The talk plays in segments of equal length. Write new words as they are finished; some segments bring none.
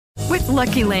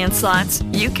Lucky Land Slots,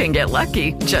 you can get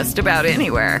lucky just about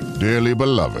anywhere. Dearly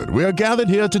beloved, we are gathered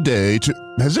here today to...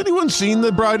 Has anyone seen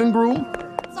the bride and groom?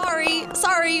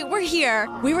 Sorry, we're here.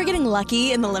 We were getting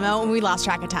lucky in the limo and we lost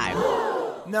track of time.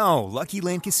 No, Lucky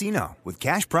Land Casino, with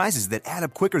cash prizes that add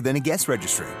up quicker than a guest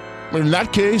registry. In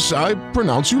that case, I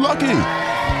pronounce you lucky.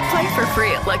 Play for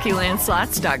free at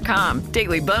LuckyLandSlots.com.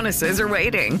 Daily bonuses are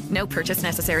waiting. No purchase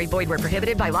necessary. Void where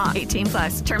prohibited by law.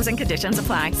 18+. Terms and conditions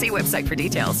apply. See website for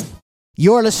details.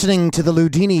 You're listening to the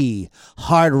Loudini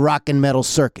Hard Rock and Metal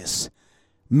Circus,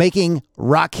 making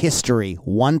rock history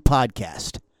one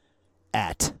podcast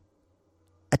at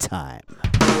a time.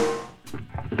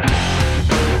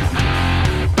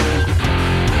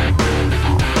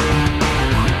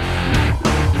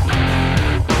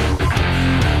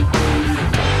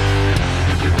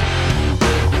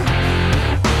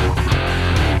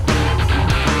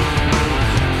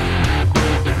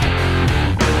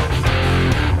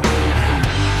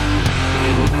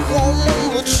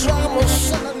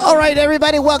 All right,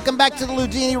 everybody, welcome back to the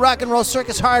Loudini Rock and Roll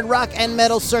Circus, Hard Rock and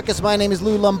Metal Circus. My name is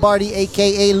Lou Lombardi,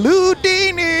 a.k.a.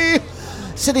 Loudini.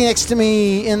 Sitting next to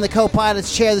me in the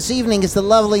co-pilot's chair this evening is the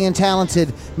lovely and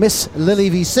talented Miss Lily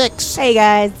V6. Hey,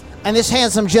 guys. And this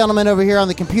handsome gentleman over here on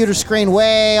the computer screen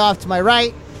way off to my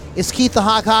right is Keith the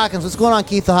Hawk Hawkins. What's going on,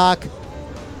 Keith the Hawk?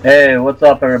 Hey, what's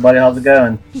up, everybody? How's it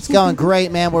going? It's going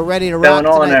great, man. We're ready to What's rock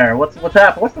going on tonight. there? What's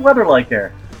happening? What's the weather like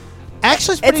here?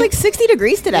 Actually, It's like 60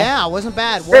 degrees today. Yeah, it wasn't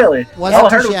bad. Really? Wasn't I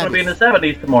too heard it was shabby. going to be in the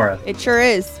 70s tomorrow. It sure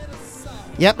is.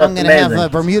 Yep, That's I'm going to have amazing.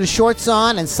 Bermuda shorts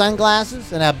on and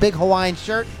sunglasses and a big Hawaiian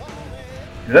shirt.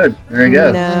 Good. Very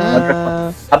good.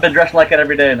 No. I've been dressed like it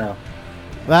every day now.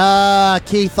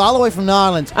 Keith, all the way from New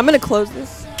Orleans. I'm going to close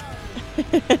this.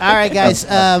 All right, guys.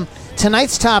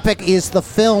 Tonight's topic is the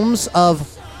films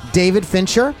of David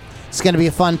Fincher. It's going to be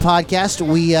a fun podcast.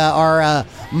 We are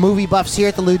movie buffs here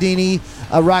at the Loudini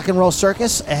Rock and Roll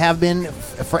Circus. Have been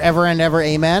forever and ever.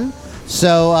 Amen.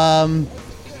 So it's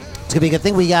going to be a good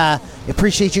thing. We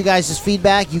appreciate you guys'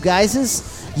 feedback. You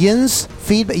guys' yins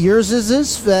feedback. Yours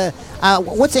is.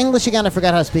 What's English again? I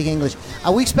forgot how to speak English.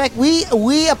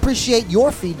 We appreciate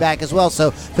your feedback as well.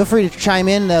 So feel free to chime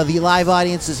in. The live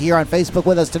audience is here on Facebook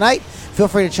with us tonight. Feel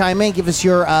free to chime in. Give us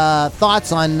your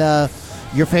thoughts on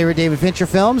your favorite David Fincher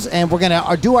films, and we're going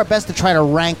to do our best to try to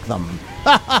rank them.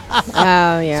 Oh,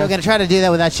 yeah. So we're going to try to do that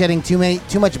without shedding too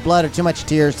much blood or too much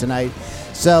tears tonight.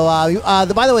 So,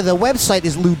 by the way, the website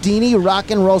is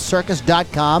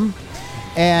LoudiniRockandRollCircus.com,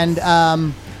 and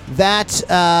that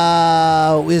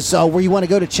is where you want to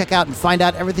go to check out and find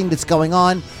out everything that's going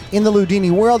on in the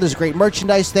Loudini world. There's great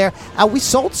merchandise there. We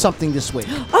sold something this week.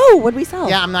 Oh, what did we sell?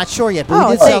 Yeah, I'm not sure yet, but we Oh,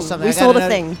 did a sell thing. something. We I sold gotta a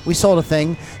know- thing. We sold a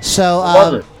thing. So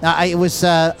What was it? it was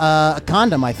a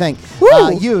condom, I think,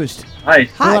 Ooh. used.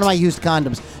 Nice. Hot. One of my used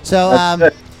condoms. So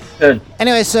That's good.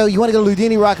 anyway, so you want to go to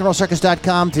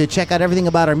LoudiniRockandRollCircus.com to check out everything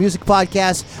about our music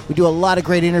podcast. We do a lot of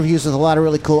great interviews with a lot of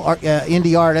really cool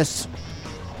indie artists.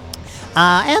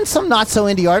 And some not so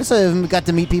indie artists. I've got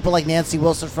to meet people like Nancy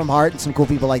Wilson from Heart and some cool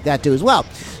people like that too as well.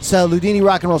 So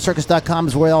LoudiniRockandRollCircus.com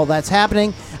is where all that's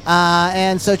happening.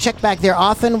 And so check back there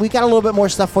often. We got a little bit more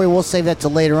stuff for you. We'll save that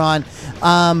till later on.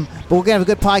 But we're going to have a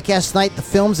good podcast tonight. The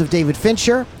films of David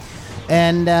Fincher.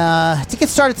 And to get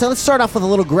started, so let's start off with a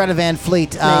little Greta Van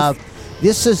Fleet. Nice.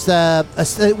 This is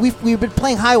we've been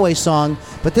playing Highway Song,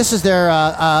 but this is their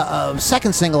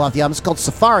second single off the album. It's called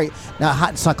Safari. Now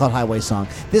it's not called Highway Song.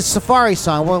 This Safari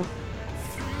song.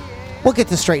 We'll get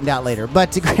this straightened out later.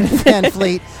 But to Greta Van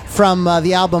Fleet from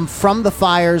the album From the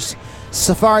Fires,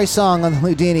 Safari song on the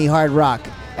Loudini Hard Rock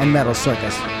and Metal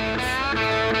Circus.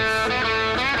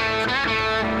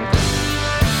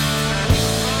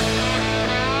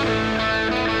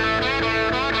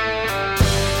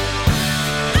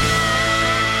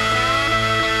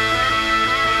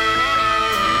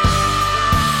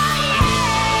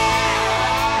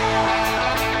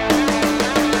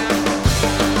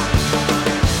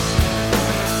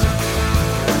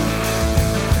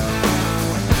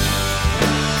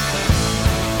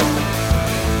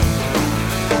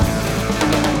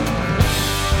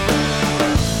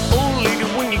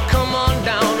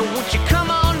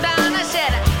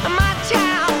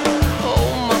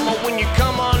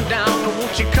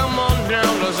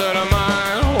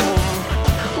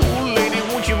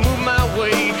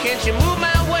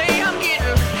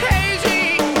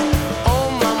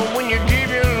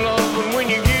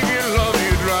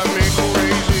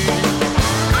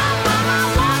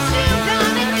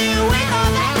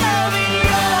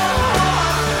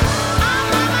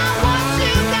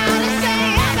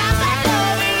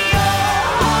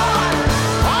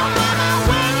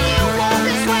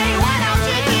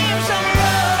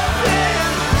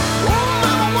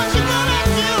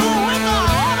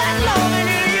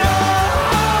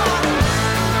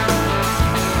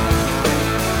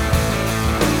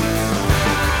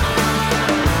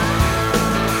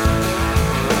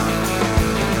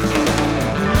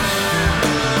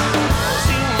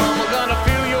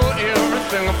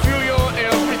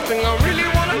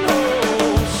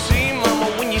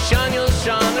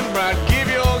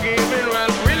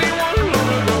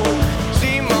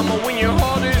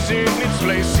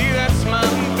 place. See that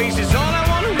smiling face is all I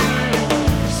wanna do.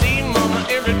 See, mama,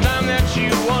 every time that you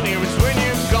want here is when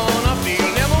you're gone. I feel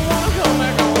never wanna come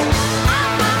back home.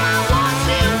 Mama, what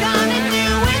you gonna do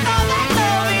with all that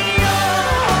love in your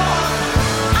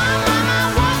heart? Mama,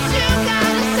 what you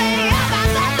gotta say about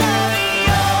that love in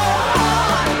your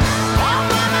heart? Oh,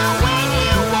 mama, when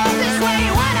you walk this way,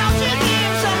 why don't you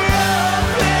give some love?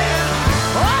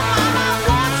 Oh, mama,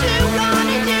 what you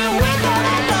gonna do with all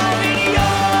that love in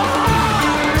your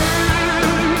heart?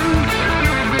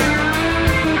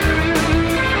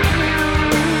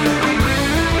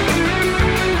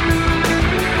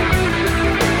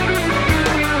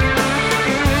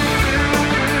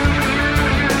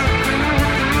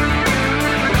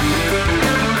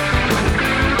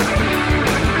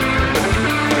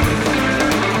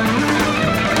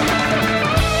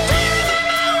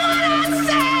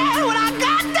 When I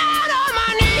got down on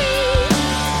my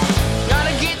knees,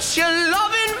 gotta get your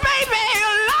loving, baby.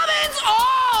 Your loving's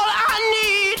all I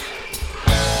need.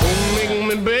 Don't make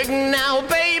me beg now,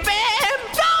 baby.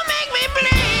 Don't make me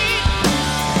bleed.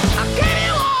 I gave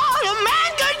you all a man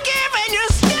could give, and you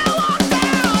still walked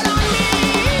out on me.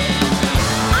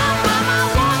 Oh, mama,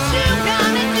 what you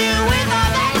gonna do with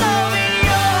all that love in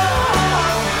your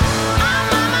heart? Oh,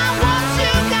 mama, what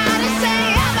you gotta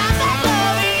say about that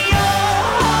love in your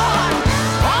heart?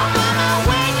 Oh, mama,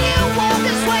 when you walk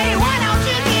this way, why don't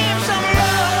you give some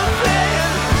love?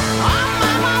 Oh,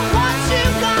 mama, what you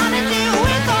gonna do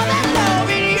with all that love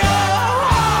in your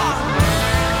heart?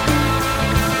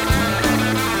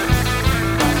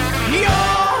 Your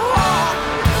heart.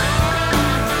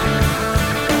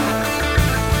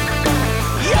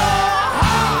 Your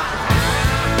heart.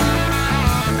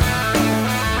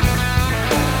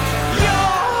 Your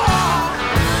heart.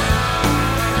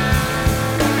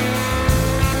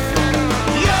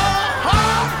 Your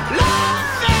heart,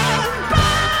 love and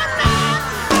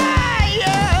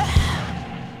fire.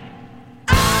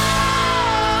 Oh,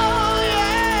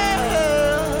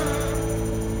 yeah.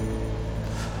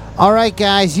 All right,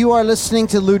 guys, you are listening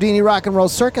to Loudini Rock and Roll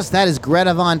Circus. That is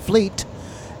Greta Van Fleet.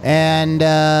 And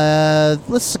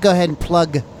let's go ahead and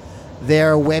plug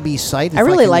their webby site. I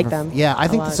really like them Yeah, I a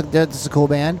think lot. this is a cool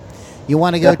band. You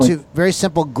want to go Definitely. to, very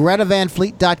simple,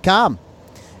 gretavanfleet.com.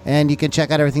 And you can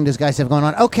check out everything these guys have going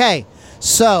on. Okay,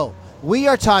 so we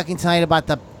are talking tonight about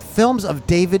the films of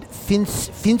David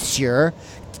Fincher.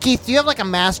 Keith, do you have like a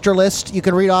master list you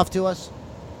can read off to us?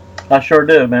 I sure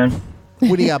do, man.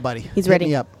 What do you got, buddy? He's Hit ready.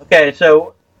 me up. Okay,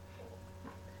 so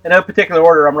in no particular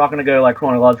order, I'm not going to go like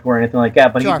chronological or anything like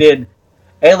that, but Sure. he did.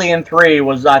 Alien 3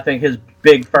 was, I think, his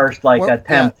big first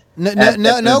attempt. No, at that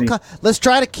movie. let's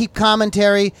try to keep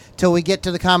commentary till we get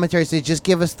to the commentary. So just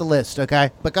give us the list,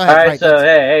 okay? But go ahead. All right, Right, so let's-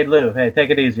 hey, Lou, hey, take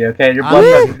it easy, okay? Your blood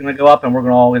pressure's going to go up, and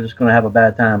we're all just going to have a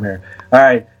bad time here. All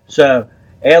right, so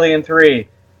Alien 3,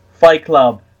 Fight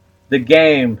Club, The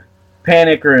Game,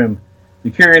 Panic Room, The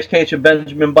Curious Case of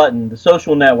Benjamin Button, The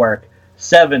Social Network,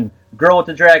 7, Girl with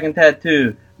the Dragon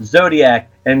Tattoo,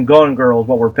 Zodiac, and Gone Girl is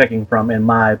what we're picking from, in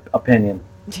my opinion.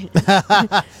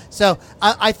 So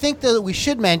I think that we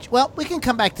should mention. Well, we can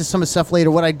come back to some of the stuff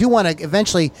later. What I do want to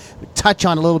eventually touch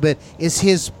on a little bit is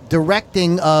his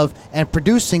directing of and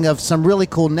producing of some really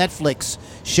cool Netflix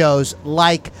shows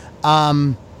like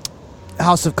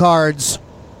House of Cards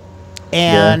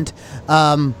and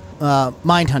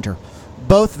Mindhunter.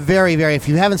 Both very, very. If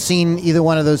you haven't seen either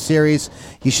one of those series,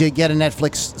 you should get a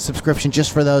Netflix subscription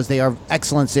just for those. They are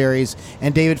excellent series.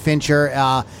 And David Fincher,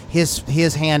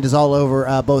 his hand is all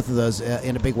over both of those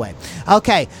in a big way.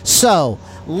 Okay, so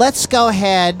let's go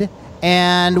ahead.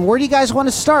 And where do you guys want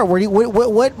to start?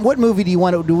 What movie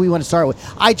do we want to start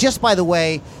with? By the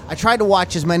way, I tried to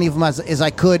watch as many of them as I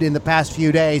could in the past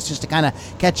few days just to kind of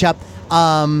catch up.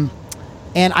 And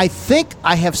I think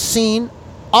I have seen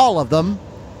all of them.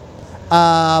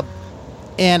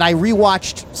 And I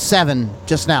rewatched 7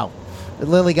 just now.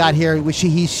 Lily got here.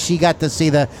 She got to see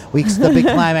the big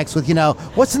climax with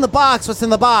what's in the box. What's in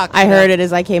the box? I heard it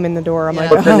as I came in the door. I'm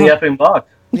like, What's in the effing box?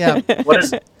 Yeah. What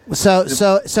is it?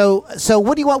 So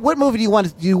what do you want? What movie do you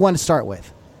want to start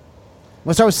with?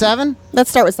 Want to start with 7? let's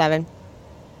start with 7.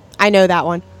 I know that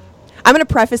one. I'm going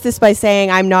to preface this by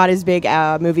saying I'm not as big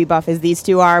a movie buff as these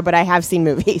two are, but I have seen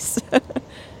movies.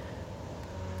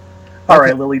 All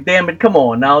right, Lily, damn it, come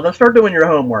on now. Let's start doing your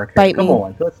homework here. Bite Come me.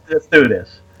 on, let's do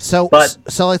this. So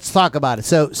let's talk about it.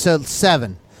 So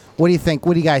 7. What do you think?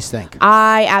 What do you guys think?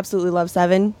 I absolutely love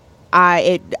 7.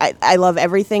 I love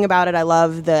everything about it. I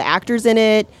love the actors in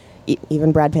it,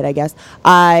 even Brad Pitt, I guess.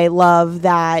 I love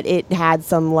that it had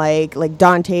some like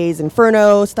Dante's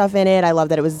Inferno stuff in it. I love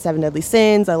that it was the 7 Deadly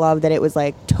Sins. I love that it was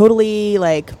like totally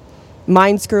like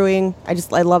mind screwing.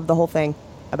 I love the whole thing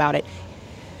about it.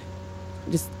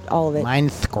 Just all of it.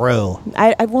 Mind screw.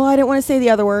 I didn't want to say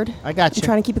the other word. I got you. I'm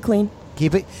trying to keep it clean.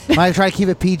 Keep it. Might try to keep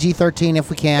it PG-13 if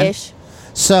we can. Ish.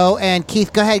 So, and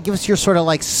Keith, go ahead, give us your sort of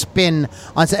like spin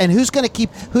on, and who's going to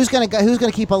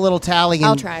keep a little tally. And,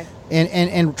 I'll try.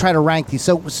 And try to rank these.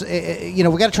 So, we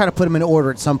got to try to put them in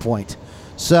order at some point.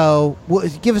 So,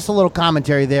 give us a little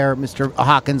commentary there, Mr.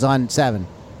 Hawkins, on 7.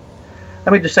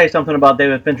 Let me just say something about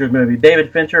David Fincher's movie.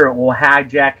 David Fincher will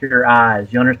hijack your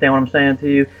eyes. You understand what I'm saying to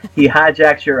you? He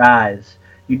hijacks your eyes.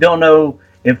 You don't know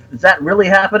if is that really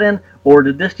happening, or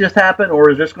did this just happen,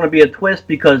 or is this going to be a twist,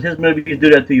 because his movies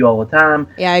do that to you all the time.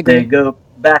 Yeah, I agree. They go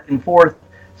back and forth.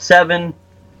 7,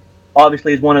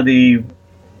 obviously, is one of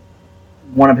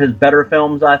his better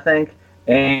films, I think,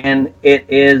 and it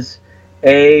is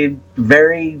a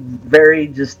very, very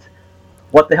just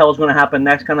what the hell is going to happen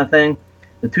next kind of thing.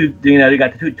 The two, you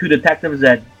got the two detectives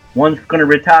that one's going to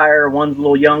retire, one's a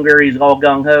little younger. He's all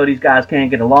gung ho. These guys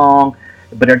can't get along,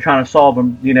 but they're trying to solve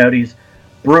them. These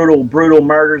brutal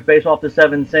murders based off the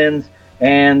 7 sins,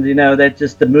 and that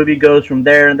just the movie goes from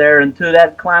there and there into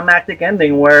that climactic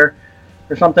ending where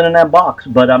there's something in that box.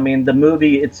 But I mean, the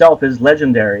movie itself is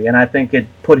legendary, and I think it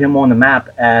put him on the map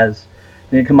as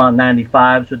it came out in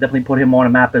 '95, so it definitely put him on the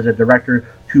map as a director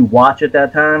to watch at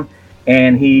that time,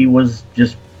 and he was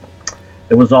just.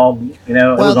 It was all, it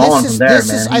was on from there,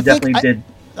 man. He definitely did.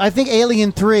 I think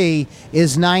Alien 3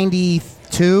 is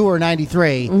 92 or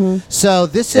 93. Mm-hmm. So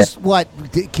this is what,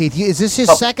 Keith, is this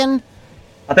his second?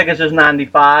 I think it's his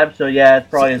 95, so yeah, it's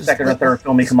probably his second or third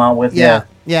film he come out with. Yeah.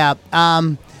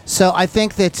 So I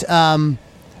think that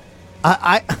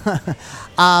I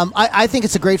think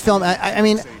it's a great film. I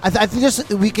mean, I think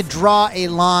we could draw a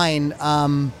line,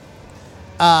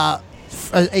 a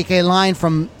line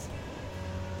from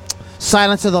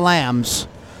Silence of the Lambs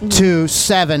to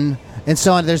 7 and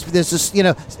so on. There's this,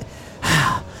 I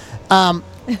want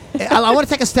to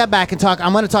take a step back and talk.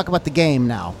 I'm going to talk about the game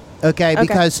now, okay?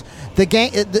 Because the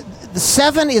game, the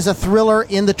 7 is a thriller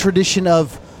in the tradition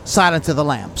of Silence of the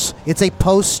Lambs. It's a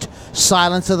post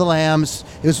Silence of the Lambs.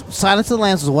 Silence of the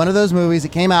Lambs was one of those movies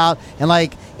that came out and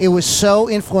it was so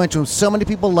influential. So many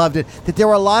people loved it that there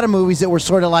were a lot of movies that were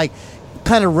sort of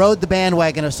kind of rode the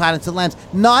bandwagon of Silence of the Lambs.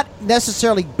 Not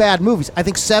necessarily bad movies. I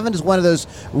think 7 is one of those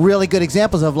really good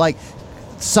examples of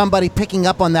somebody picking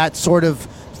up on that sort of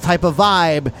type of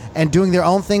vibe and doing their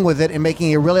own thing with it and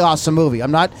making a really awesome movie.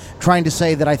 I'm not trying to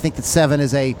say that I think that 7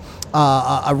 is a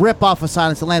rip-off of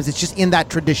Silence of the Lambs. It's just in that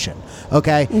tradition,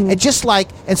 okay? Mm-hmm.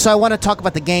 And so I want to talk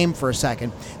about the game for a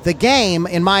second. The game,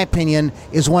 in my opinion,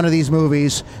 is one of these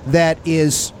movies that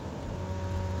is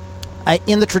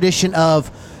in the tradition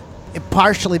of,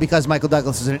 partially because Michael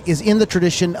Douglas is in it, is in the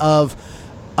tradition of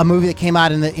a movie that came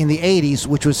out in the 80s,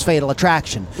 which was Fatal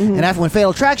Attraction. Mm-hmm. And after when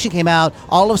Fatal Attraction came out,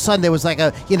 all of a sudden there was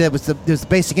there was the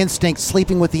Basic Instinct,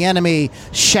 Sleeping with the Enemy,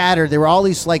 Shattered. There were all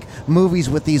these movies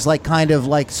with these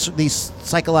these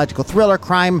psychological thriller,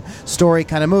 crime story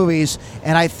kind of movies.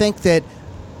 And I think that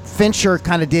Fincher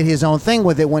kind of did his own thing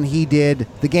with it when he did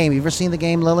The Game. You ever seen The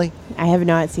Game, Lily? I have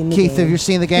not seen The Game. Keith, Game. have you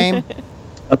seen The Game?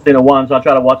 I've seen it once. I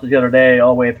tried to watch it the other day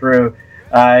all the way through.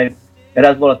 It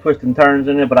has a lot of twists and turns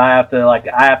in it, but I have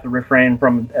to refrain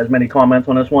from as many comments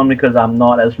on this one because I'm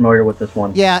not as familiar with this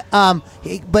one. Yeah,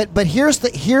 but here's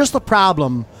the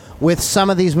problem with some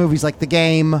of these movies like The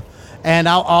Game, and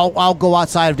I'll go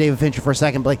outside of David Fincher for a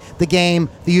second, but The Game,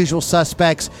 The Usual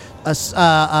Suspects,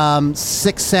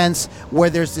 Sixth Sense, where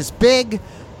there's this big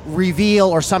reveal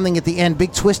or something at the end,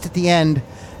 big twist at the end,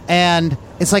 and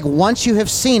it's once you have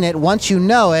seen it, once you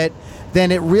know it,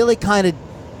 then it really kind of,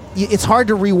 it's hard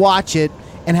to rewatch it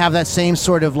and have that same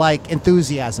sort of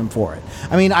enthusiasm for it.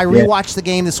 I mean, I rewatched The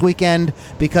Game this weekend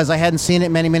because I hadn't seen it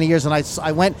in many, many years, and I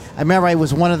remember it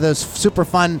was one of those super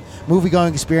fun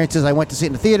movie-going experiences. I went to see it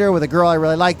in the theater with a girl I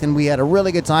really liked, and we had a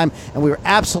really good time, and we were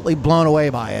absolutely blown away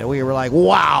by it. We were like,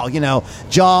 wow,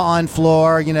 jaw on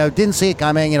floor, didn't see it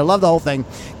coming, loved the whole thing.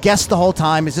 Guessed the whole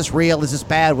time, is this real? Is this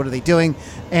bad? What are they doing?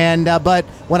 And but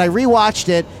when I rewatched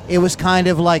it, it was kind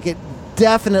of it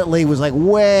definitely was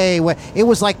way. It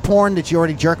was like porn that you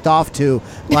already jerked off to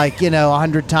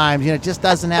 100 times. It just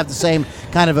doesn't have the same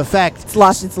kind of effect. It's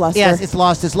lost its luster. Yes, it's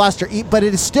lost its luster. But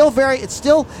it is still it's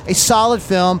still a solid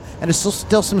film, and there's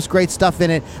still some great stuff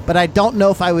in it. But I don't know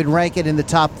if I would rank it in the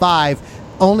top 5,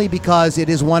 only because it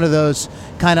is one of those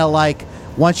kind of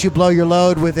once you blow your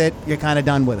load with it, you're kind of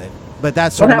done with it. But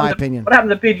that's sort of my opinion. What happened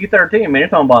to PG-13, man? You're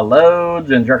talking about loads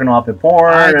and jerking off at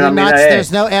porn.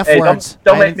 There's no F words.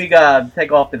 Don't make me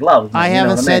take off the gloves. I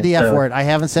haven't said the F word. I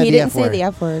haven't said the F word. He didn't say the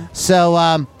F word.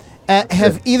 So,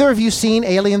 have either of you seen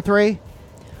Alien 3?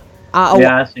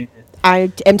 Yeah, I've seen it.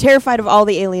 I am terrified of all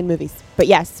the Alien movies. But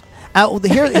yes.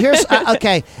 Here's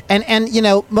okay, and you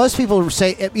know, most people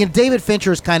say, you know, David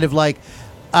Fincher is kind of like,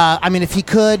 I mean, if he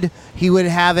could, he would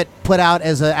have it put out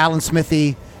as an Alan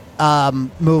Smithy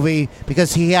movie,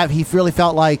 because he really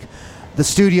felt like the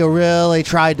studio really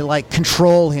tried to like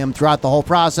control him throughout the whole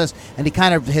process, and he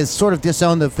kind of has sort of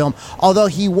disowned the film. Although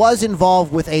he was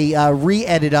involved with a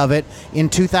re-edit of it in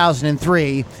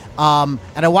 2003, and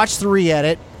I watched the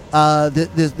re-edit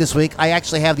this week. I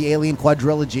actually have the Alien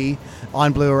quadrilogy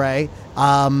on Blu-ray,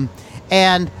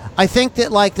 and I think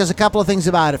that like there's a couple of things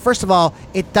about it. First of all,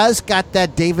 it does got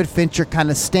that David Fincher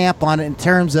kind of stamp on it in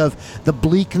terms of the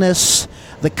bleakness,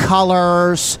 the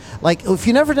colors. Like, if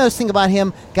you never know this thing about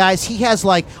him, guys, he has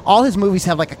like all his movies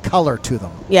have like a color to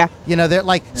them. Yeah. You know, they're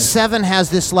like Seven has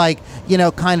this like, you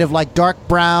know, kind of like dark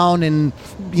brown and,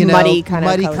 you know, muddy kind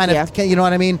of yeah. You know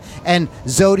what I mean? And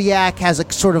Zodiac has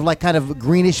a sort of like kind of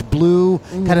greenish blue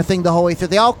kind of thing the whole way through.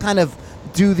 They all kind of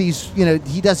do these, you know,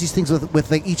 he does these things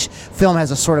with like each film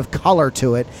has a sort of color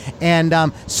to it, and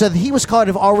so he was kind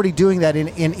of already doing that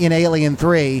in Alien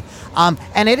 3,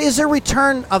 and it is a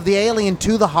return of the Alien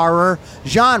to the horror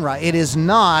genre. It is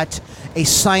not a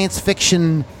science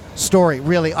fiction story,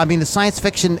 really. I mean, the science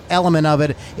fiction element of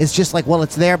it is just like, well,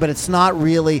 it's there, but it's not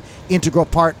really integral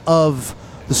part of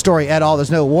the story at all.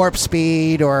 There's no warp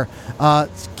speed or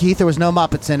Keith. There was no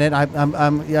Muppets in it.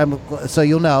 I'm so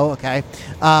you'll know. Okay.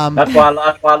 That's why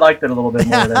I liked it a little bit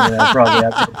more than probably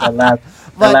that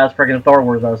last freaking Star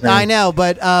Wars I was saying. I know,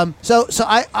 but so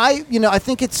I you know, I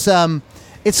think it's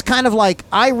kind of like,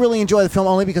 I really enjoy the film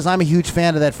only because I'm a huge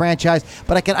fan of that franchise,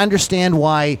 but I can understand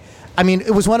why. I mean,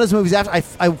 it was one of those movies after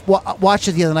I watched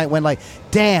it the other night when, like,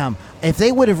 damn, if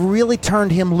they would have really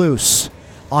turned him loose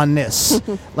on this,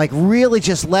 like really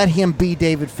just let him be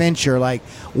David Fincher, like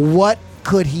what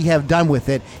could he have done with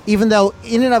it? Even though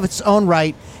in and of its own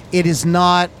right, it is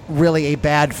not really a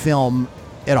bad film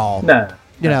at all. No,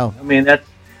 you know. I mean,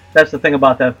 that's the thing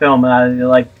about that film.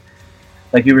 Like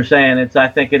you were saying, I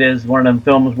think it is one of them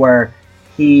films where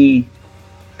he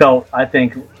felt, I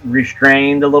think,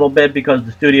 restrained a little bit because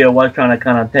the studio was trying to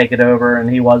kind of take it over, and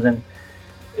he wasn't,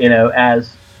 you know,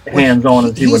 as hands-on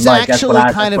as he would like. He's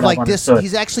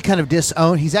actually kind of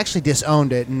disowned. He's actually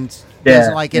disowned it and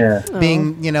doesn't like it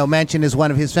being, you know, mentioned as one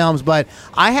of his films. But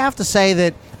I have to say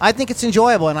that I think it's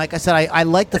enjoyable, and like I said, I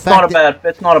like the fact that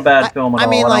it's not a bad film at all.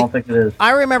 Mean, I don't think it is.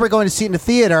 I remember going to see it in the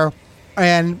theater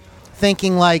and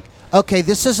thinking like, okay,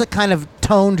 this is a kind of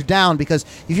toned down, because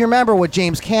if you remember what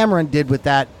James Cameron did with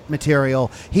that material,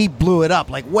 he blew it up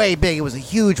like way big. It was a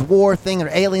huge war thing, and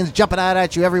aliens jumping out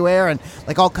at you everywhere, and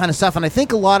like all kind of stuff. And I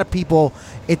think a lot of people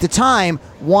at the time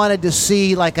wanted to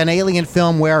see like an alien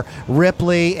film where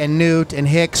Ripley and Newt and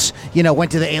Hicks, you know,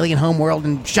 went to the alien homeworld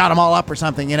and shot them all up or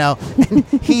something, you know. And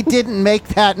he didn't make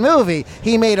that movie.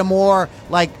 He made a more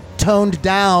like toned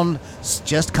down,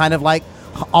 just kind of like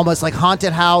almost like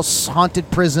haunted house, haunted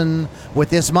prison with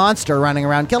this monster running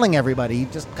around killing everybody. He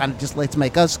just kind of just let's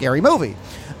make a scary movie.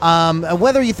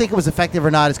 Whether you think it was effective or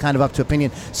not is kind of up to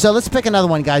opinion. So let's pick another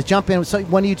one, guys. Jump in. So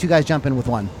one of you two guys jump in with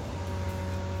one.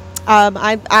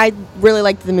 I really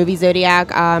liked the movie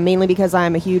Zodiac, mainly because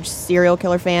I'm a huge serial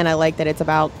killer fan. I like that it's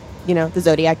about, you know, the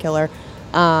Zodiac killer.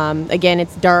 Again,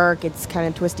 it's dark, it's kind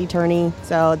of twisty-turny,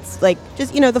 so it's like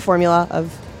just, you know, the formula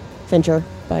of Fincher.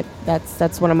 But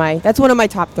that's one of my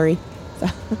top three. So.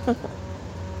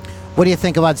 What do you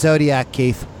think about Zodiac,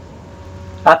 Keith?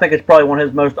 I think it's probably one of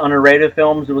his most underrated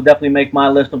films. It will definitely make my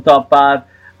list of top 5.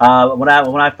 When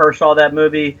I first saw that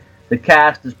movie, the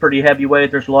cast is pretty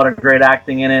heavyweight. There's a lot of great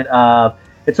acting in it.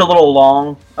 It's a little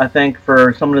long, I think,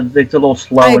 for some of the. It's a little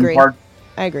slow in parts.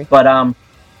 I agree. But I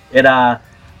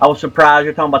was surprised.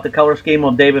 You're talking about the color scheme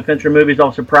of David Fincher movies. I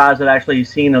was surprised that actually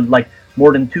seen like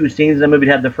more than 2 scenes in the movie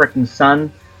to have the frickin'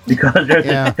 sun, because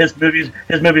his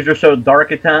movies are so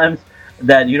dark at times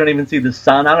that you don't even see the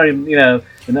sun. I don't even, you know,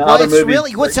 in the other movies.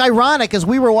 Really, what's ironic is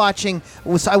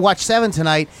I watched 7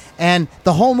 tonight, and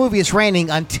the whole movie is raining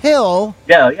until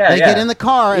they get in the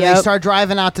car and they start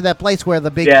driving out to that place where the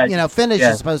big finish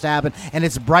is supposed to happen, and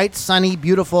it's bright, sunny,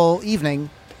 beautiful evening.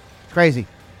 Crazy.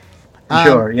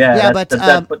 Sure, yeah. That's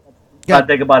what I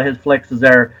think about his flicks is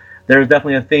there's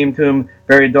definitely a theme to him,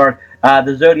 very dark.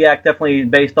 The Zodiac definitely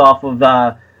based off of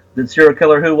the serial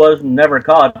killer who was never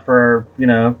caught for, you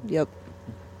know,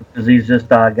 because he's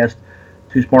just, I guess,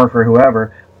 too smart for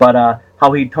whoever. But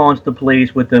how he taunts the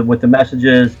police with the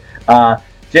messages.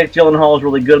 Jake Gyllenhaal is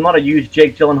really good. I'm not a huge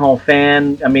Jake Gyllenhaal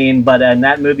fan. I mean, but in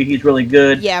that movie he's really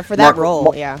good. Yeah, for that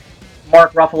role.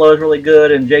 Mark Ruffalo is really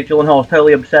good, and Jake Gyllenhaal is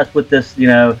totally obsessed with this, you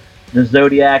know, the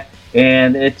Zodiac,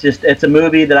 and it's a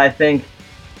movie that I think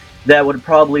that would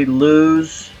probably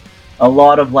lose a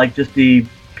lot of like just the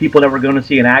people that were going to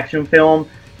see an action film,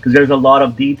 because there's a lot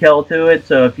of detail to it.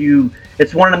 So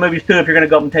it's one of the movies too. If you're going to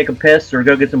go up and take a piss or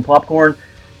go get some popcorn,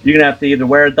 you're gonna have to either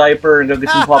wear a diaper and go get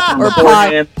some popcorn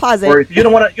beforehand, pause it. or if you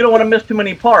don't want to miss too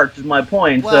many parts. Is my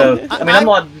point. Well, So I mean,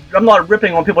 I'm not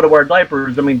ripping on people to wear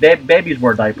diapers. I mean, babies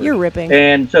wear diapers. You're ripping,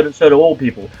 and so do old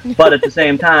people. But at the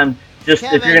same time, just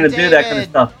Kevin, if you're gonna do that kind of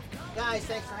stuff, guys,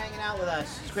 thanks for hanging out with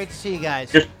us. It's great to see you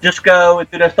guys. just go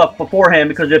and do that stuff beforehand,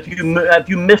 because if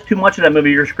you miss too much of that movie,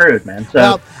 you're screwed, man. So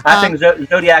Well, I think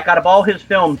Zodiac, out of all his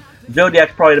films,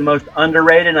 Zodiac's probably the most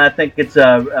underrated, and I think it's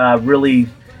a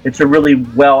really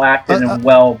well acted and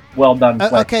well done.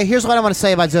 Okay, here's what I want to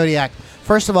say about Zodiac.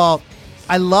 First of all,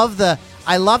 I love the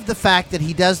fact that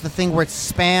he does the thing where it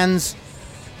spans,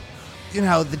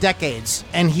 the decades,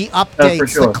 and he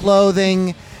updates the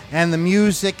clothing and the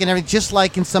music and everything, just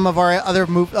like in some of our other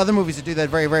movies that do that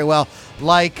very, very well,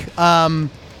 like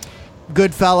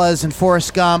Goodfellas and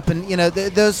Forrest Gump, and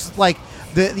those like.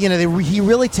 You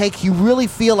really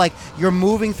feel like you're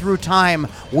moving through time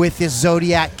with this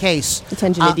Zodiac case.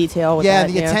 Attention to detail.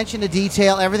 Attention to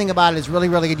detail, everything about it is really,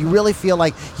 really good. You really feel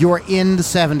like you're in the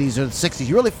 70s or the 60s.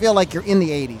 You really feel like you're in the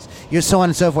 80s. You're so on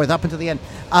and so forth up until the end.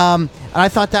 And I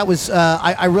thought that was,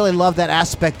 I really love that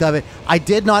aspect of it. I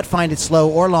did not find it slow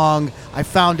or long. I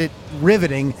found it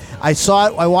riveting. I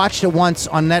watched it once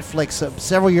on Netflix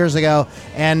several years ago,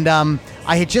 and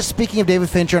I had just, speaking of David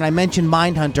Fincher, and I mentioned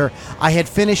Mindhunter, I had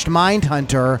finished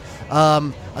Mindhunter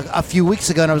a few weeks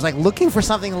ago, and I was like looking for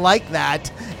something like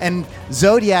that, and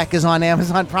Zodiac is on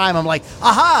Amazon Prime. I'm like,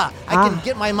 aha, I can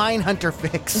get my Mindhunter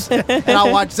fix, and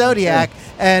I'll watch Zodiac,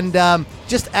 and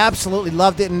just absolutely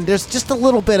loved it. And there's just a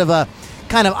little bit of a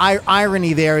kind of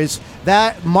irony there, is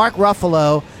that Mark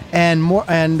Ruffalo and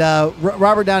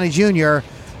Robert Downey Jr.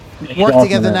 work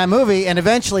together in that movie, and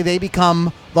eventually they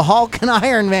become the Hulk and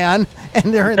Iron Man,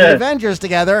 and they're in the Avengers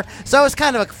together. So it's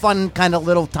kind of a fun kind of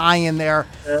little tie-in there.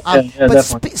 But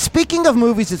speaking of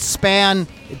movies that span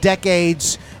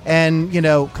decades and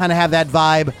kind of have that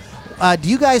vibe, do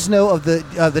you guys know of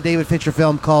the David Fincher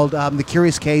film called The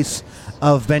Curious Case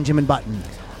of Benjamin Button?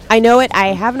 I know it. I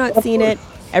have not seen it.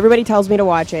 Everybody tells me to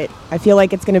watch it. I feel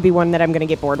like it's going to be one that I'm going to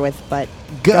get bored with. But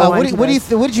what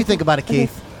did you think about it,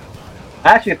 Keith?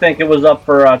 I actually think it was up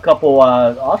for a couple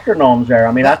Oscar noms there.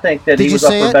 I mean, I think that he was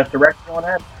up for Best Director on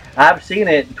that. I've seen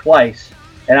it twice,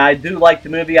 and I do like the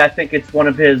movie. I think it's one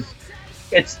of his.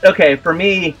 It's okay for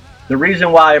me. The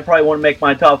reason why I probably wouldn't make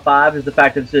my top 5 is the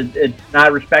fact that and I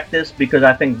respect this, because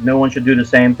I think no one should do the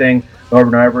same thing over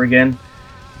and over again.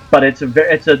 But it's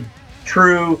a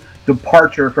true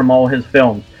departure from all his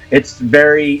films. It's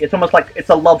almost like it's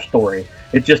a love story.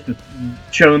 It's just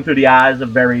shown through the eyes of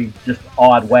a very just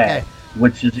odd way. Okay.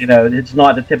 Which is, it's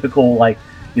not the typical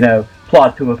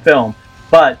plot to a film,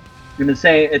 but at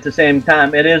the same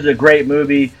time, it is a great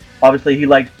movie. Obviously, he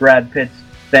likes Brad Pitt's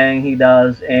thing he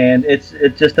does, and it's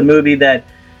just a movie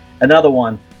another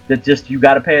one that just you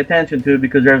got to pay attention to,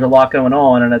 because there's a lot going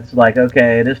on, and it's like,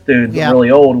 okay, this dude's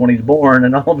really old when he's born,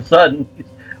 and all of a sudden he's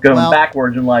going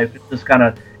backwards in life. It's just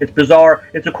it's bizarre.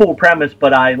 It's a cool premise,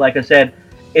 but like I said,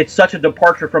 it's such a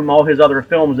departure from all his other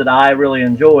films that I really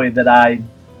enjoyed, that I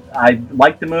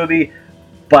like the movie,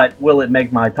 but will it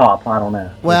make my top? I don't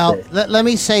know. Well, let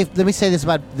me say this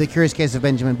about The Curious Case of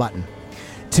Benjamin Button.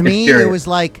 To me, it was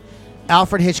like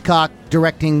Alfred Hitchcock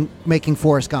making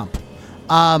Forrest Gump.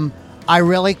 I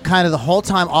really kind of the whole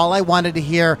time, all I wanted to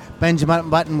hear Benjamin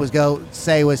Button was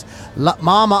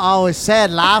Mama always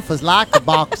said life was like a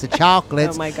box of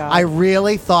chocolates. Oh my God. I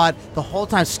really thought the whole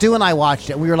time, Stu and I watched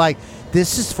it, we were like,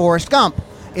 this is Forrest Gump.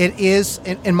 It is,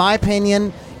 in my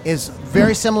opinion, is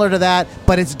very similar to that,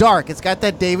 but it's dark. It's got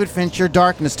that David Fincher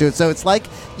darkness to it. So it's like,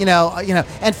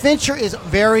 and Fincher is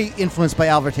very influenced by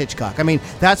Alfred Hitchcock. I mean,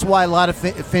 that's why a lot of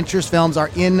Fincher's films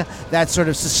are in that sort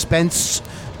of suspense,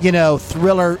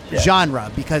 thriller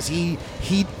genre, because he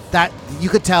you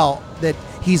could tell that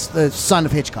he's the son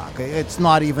of Hitchcock. It's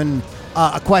not even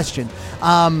a question.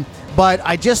 But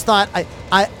I just thought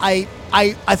I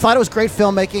thought it was great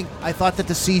filmmaking. I thought that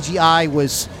the CGI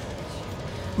was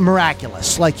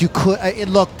miraculous. Like it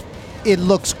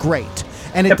looks great,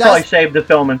 and it probably saved the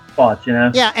film in spots,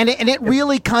 Yeah, and it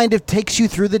really kind of takes you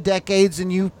through the decades,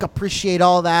 and you appreciate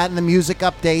all that, and the music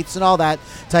updates and all that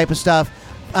type of stuff.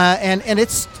 And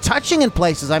it's touching in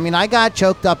places. I mean, I got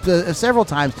choked up several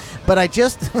times, but I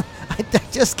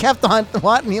just kept on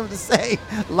wanting him to say,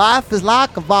 "Life is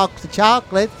like a box of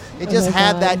chocolates." It just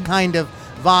had that kind of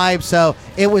vibe. So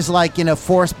it was like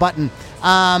Forrest Button.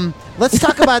 Let's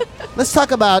talk about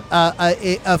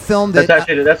a film that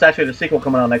that's actually the sequel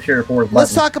coming out next year for Forrest Button.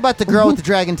 Let's talk about The Girl with the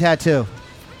Dragon Tattoo.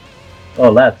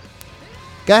 Oh,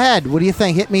 Go ahead. What do you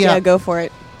think? Hit me Yeah, up. go for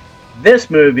it. This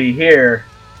movie here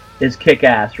is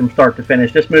kick-ass from start to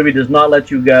finish. This movie does not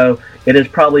let you go. It is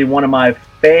probably one of my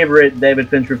favorite David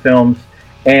Fincher films,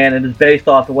 and it is based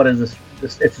off of what is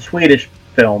this? It's a Swedish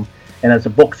film, and it's a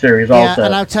book series also. Yeah,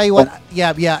 and I'll tell you what.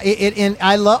 And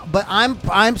I love, but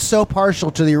I'm so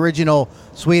partial to the original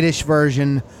Swedish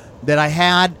version that I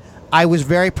had. I was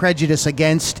very prejudiced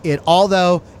against it,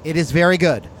 although it is very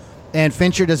good. And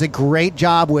Fincher does a great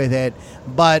job with it,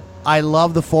 but I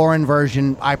love the foreign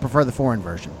version. I prefer the foreign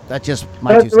version. That's just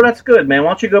my 2 cents. Well, that's good, man.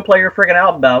 Why don't you go play your freaking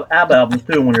albums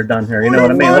too when you're done here? You know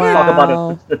what I mean? Let's talk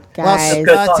about it. Guys.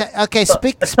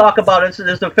 Let's talk about it. This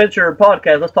is a Fincher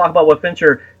podcast. Let's talk about what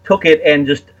Fincher took it and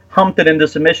just humped it into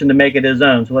submission to make it his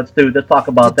own. So let's talk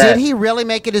about that. Did he really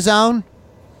make it his own?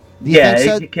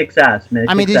 Yeah, he kicks ass, man.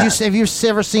 I mean, have you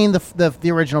ever seen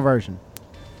the original version?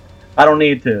 I don't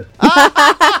need to.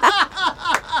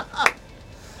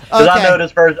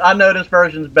 Because I know this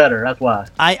version's better. That's why.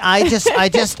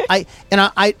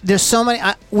 There's so many.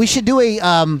 We should do a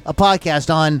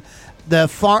podcast on the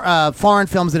foreign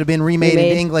films that have been remade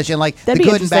into English and like the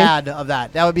good and bad of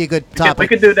that. That would be a good topic. We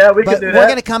could do that. We're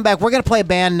going to come back. We're going to play a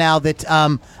band now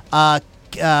that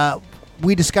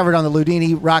we discovered on the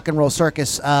Loudini Rock and Roll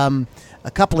Circus a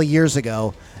couple of years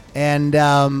ago, and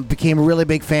became really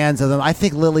big fans of them. I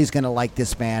think Lily's going to like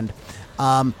this band.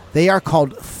 They are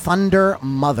called Thunder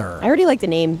Mother. I already like the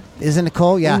name. Isn't it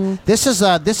cool? Yeah. Mm-hmm. This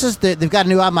is they've got a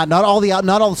new album out. Not all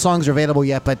the songs are available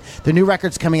yet, but the new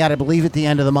record's coming out, I believe, at the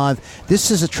end of the month. This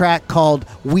is a track called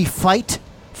 "We Fight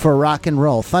for Rock and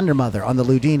Roll." Thunder Mother on the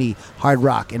Loudini Hard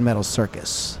Rock and Metal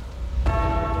Circus.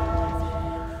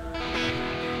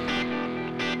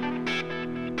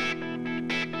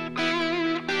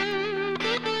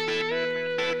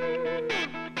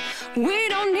 We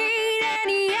don't need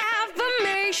any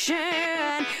affirmation.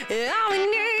 All we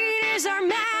need is our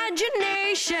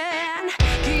imagination.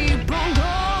 Keep on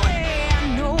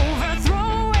going,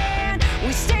 overthrowing.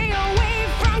 We stay away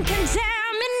from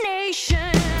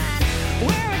contamination.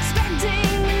 We're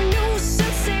expecting a new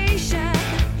sensation.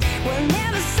 We'll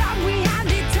never stop, we have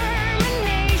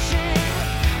determination.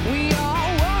 We are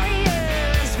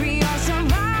warriors, we are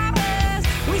survivors.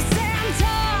 We stand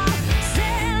tall,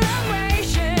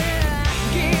 celebration.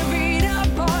 Give it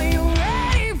up, are you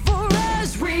ready for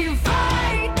us? We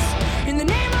fight in the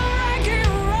name of rock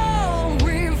and roll.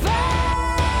 We fight.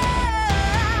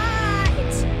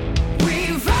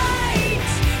 We fight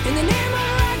in the name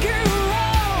of rock and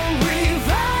roll. We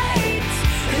fight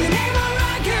in the name of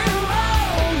rock and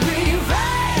roll. We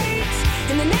fight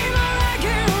in the name of rock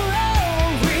and roll.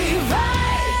 We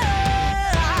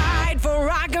fight for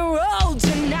rock and roll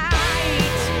tonight.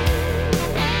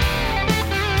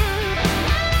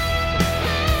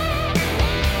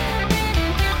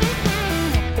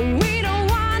 We don't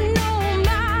want no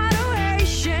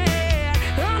moderation,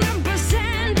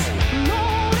 100%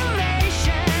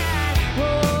 motivation.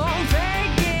 Won't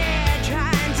fake it,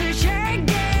 trying to shake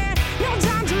it. No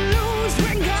time to lose,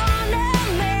 we're gonna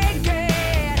make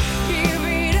it. Give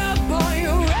it up, are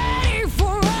you ready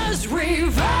for us? We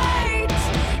fight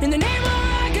in the name of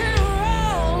rock and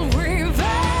roll. We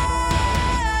fight.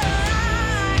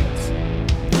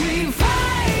 We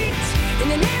fight in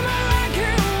the name of rock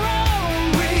and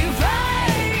roll. We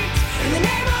fight in the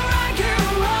name of rock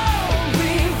and roll. We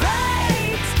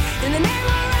fight in the name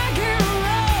of rock and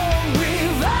roll. We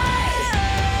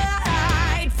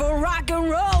fight for rock and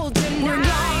roll tonight. We're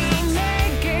gonna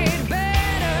make it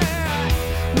better.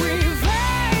 We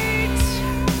fight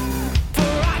for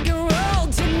rock and roll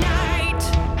tonight.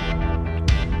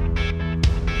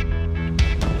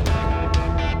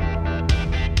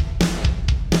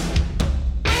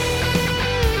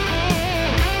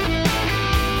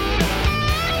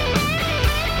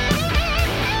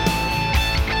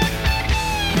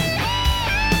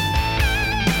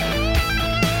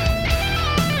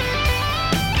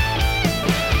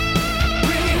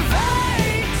 We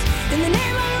fight in the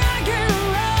name of rock and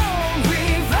roll. We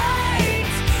fight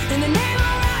in the name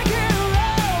of rock and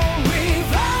roll. We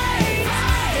fight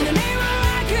in the name of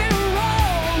rock and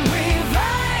roll. We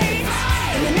fight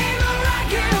in the name of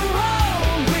rock and roll.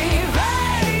 We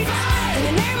fight in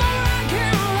the name of rock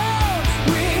and roll.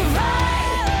 We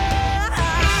fight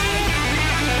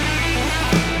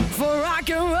for rock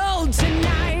and roll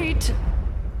tonight.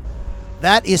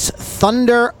 That is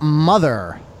Thunder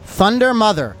Mother. Thunder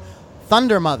Mother.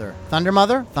 Thunder Mother. Thunder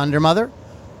Mother. Thunder Mother.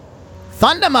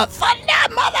 Thunder Mother.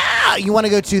 Thunder Mother. You want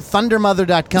to go to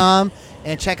thundermother.com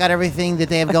and check out everything that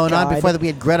they have going on. Before that, we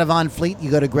had Greta Von Fleet.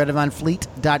 You go to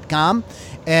GretaVonFleet.com.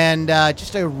 And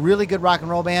just a really good rock and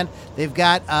roll band. They've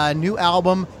got a new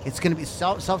album. It's going to be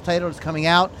self-titled. It's coming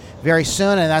out very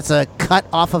soon, and that's a cut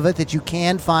off of it that you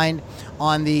can find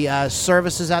on the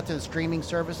services out there, the streaming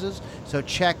services. So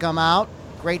check them out.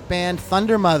 Great band,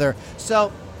 Thunder Mother.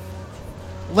 So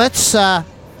let's.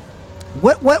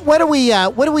 What do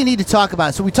we need to talk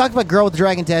about? So we talked about Girl with the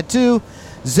Dragon Tattoo,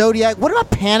 Zodiac. What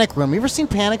about Panic Room? You ever seen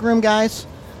Panic Room, guys?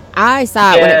 I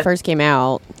saw it when it first came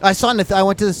out. I saw it. I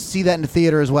went to see that in the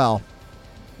theater as well.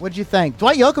 What did you think?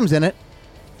 Dwight Yoakam's in it.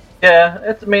 Yeah,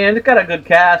 it's got a good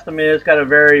cast. I mean, it's got a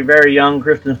very, very young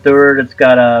Kristen Stewart. It's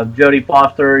got Jodie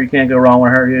Foster. You can't go wrong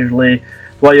with her usually.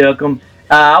 Dwight Yoakam.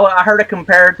 I heard it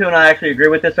compared to, and I actually agree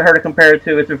with this. I heard it compared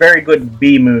to. It's a very good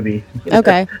B movie.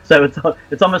 Okay. So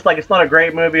it's almost like it's not a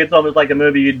great movie. It's almost like a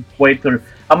movie you'd wait till.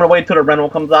 I'm gonna wait till the rental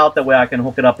comes out. That way I can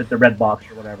hook it up at the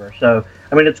Redbox or whatever. So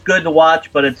I mean, it's good to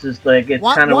watch, but it's just like it's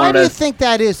kind of. Why do you think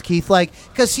that is, Keith? Like,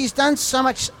 because he's done so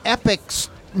much epic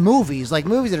movies, like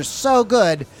movies that are so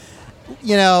good.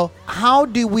 You know, how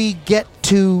do we get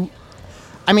to?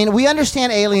 I mean, we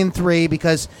understand Alien 3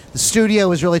 because the studio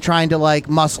was really trying to like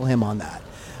muscle him on that.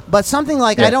 But something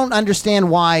like I don't understand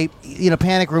why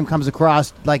Panic Room comes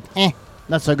across like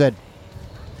not so good.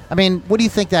 I mean, what do you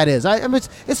think that is? I mean,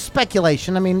 it's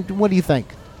speculation. I mean, what do you think?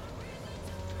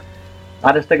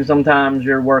 I just think sometimes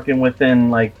you're working within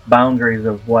like boundaries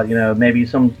of what maybe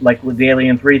some like with the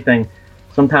Alien 3 thing.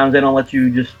 Sometimes they don't let you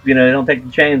just they don't take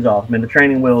the chains off. I mean, the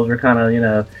training wheels are kind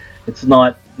of it's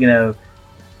not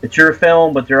it's your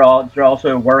film, but they're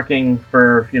also working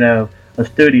for a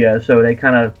studio, so they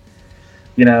kind of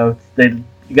you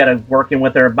got to work in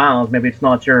with their bounds. Maybe it's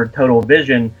not your total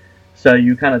vision, so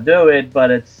you kind of do it,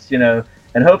 but it's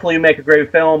and hopefully you make a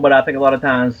great film. But I think a lot of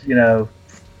times a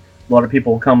lot of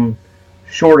people come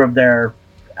short of their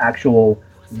actual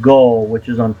goal, which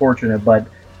is unfortunate. But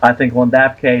I think on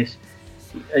that case,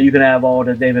 you can have all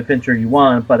the David Fincher you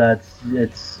want, but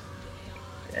it's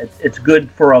good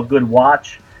for a good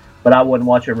watch. But I wouldn't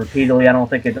watch it repeatedly. I don't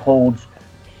think it holds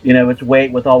its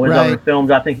weight with all his other films.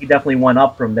 I think he definitely went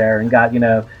up from there and got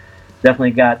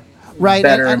definitely got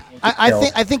better. And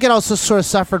I think it also sort of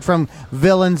suffered from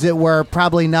villains that were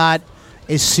probably not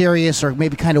as serious or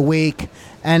maybe kind of weak,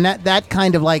 and that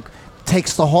kind of like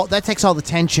takes all the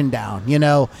tension down.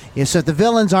 So if the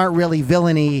villains aren't really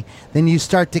villainy, then you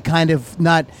start to kind of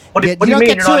not. What do you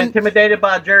mean? You're not intimidated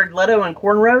by Jared Leto and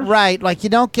cornrows? Right, like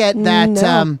you don't get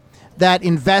that. That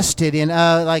invested in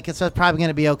like it's probably going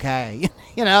to be okay.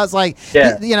 It's like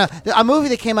a movie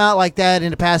that came out like that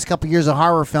in the past couple of years, a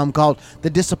horror film called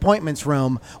The Disappointments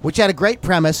Room, which had a great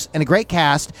premise and a great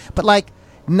cast, but like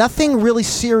nothing really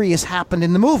serious happened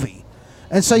in the movie,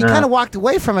 and so you kind of walked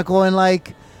away from it going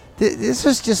like this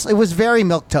was just it was very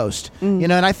milquetoast,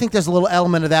 and I think there's a little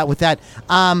element of that with that.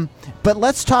 But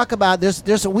let's talk about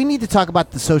we need to talk about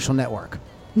The Social Network.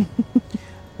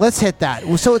 Let's hit that.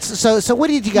 So what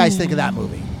did you guys think of that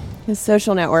movie? The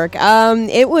Social Network.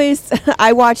 It was.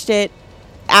 I watched it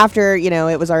after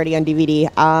it was already on DVD.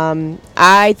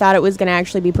 I thought it was going to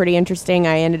actually be pretty interesting.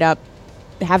 I ended up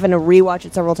having to rewatch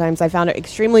it several times. I found it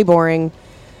extremely boring.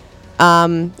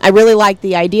 I really liked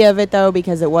the idea of it though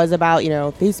because it was about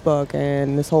Facebook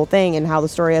and this whole thing and how the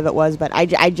story of it was. But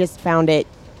I just found it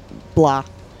blah.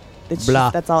 Blah.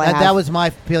 That's all I have. That was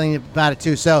my feeling about it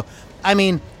too. So. I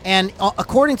mean, and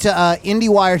according to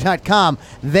IndieWire.com,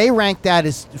 they ranked that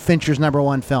as Fincher's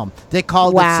 #1 film. They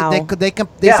called it. They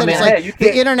said it's like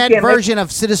the internet version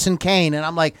of Citizen Kane, and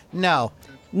I'm like, no,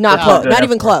 not close, not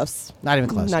even close, not even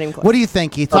close. What do you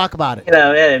think, Keith? Talk about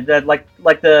it.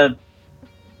 Like the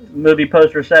movie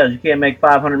poster says, you can't make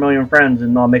 500 million friends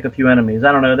and not make a few enemies.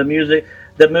 I don't know.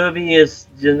 The movie is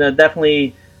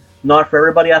definitely not for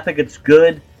everybody. I think it's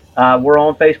good. We're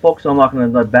on Facebook, so I'm not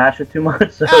going to bash it too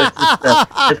much. So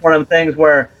it's one of them things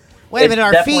where. Wait a minute,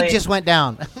 our feed just went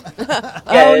down.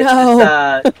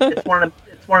 It's one of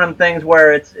them things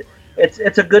where it's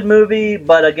a good movie,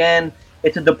 but again,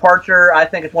 it's a departure. I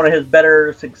think it's one of his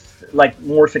better,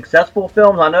 more successful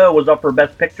films. I know it was up for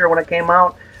Best Picture when it came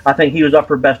out. I think he was up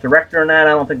for Best Director in that.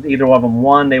 I don't think either one of them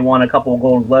won. They won a couple of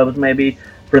Golden Globes maybe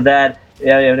for that.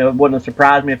 Yeah, it wouldn't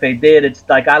surprise me if they did. It's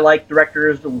like I like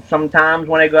directors sometimes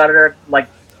when they go out of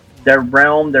their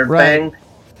realm, their thing,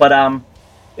 but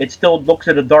it still looks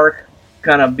at a dark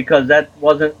kind of because that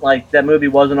movie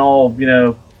wasn't all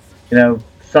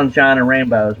sunshine and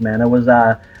rainbows, man. It was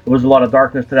a lot of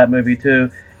darkness to that movie too,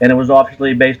 and it was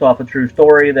obviously based off a true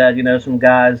story that some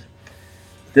guys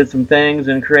did some things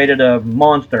and created a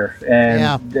monster,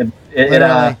 and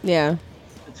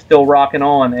it's still rocking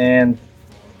on and.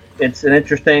 It's an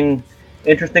interesting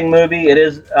interesting movie. It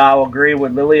is. I'll agree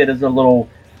with Lily. It is a little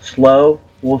slow,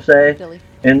 we'll say,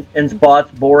 in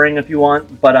spots, boring if you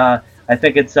want. But I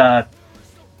think it's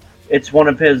one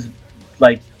of his,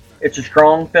 like, it's a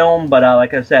strong film. But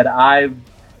like I said, I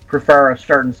prefer a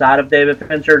certain side of David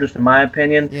Fincher, just in my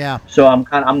opinion. Yeah. So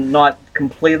I'm not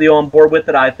completely on board with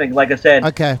it. I think, like I said,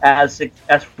 as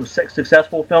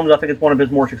successful films, I think it's one of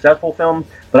his more successul films.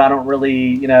 But I don't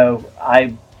really,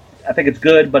 I think it's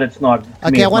good, but it's not.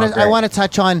 Okay, I want to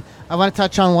touch on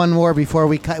one more before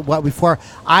we cut.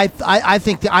 I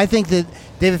think that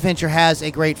David Fincher has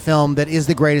a great film that is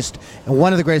the greatest and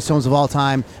one of the greatest films of all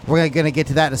time. We're going to get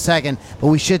to that in a second, but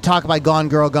we should talk about Gone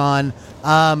Girl Gone.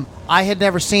 I had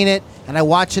never seen it, and I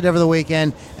watched it over the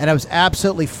weekend, and I was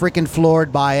absolutely freaking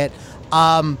floored by it.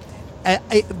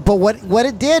 But what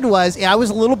it did was, I was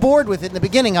a little bored with it in the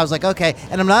beginning. I was like, okay,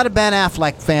 and I'm not a Ben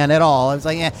Affleck fan at all. I was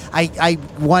like, I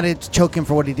wanted to choke him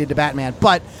for what he did to Batman.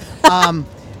 But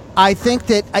I think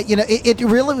that it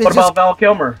really was. What about Val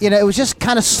Kilmer? It was just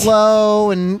kind of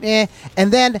slow and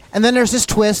then there's this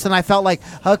twist, and I felt like,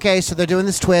 okay, so they're doing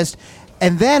this twist,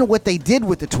 and then what they did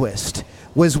with the twist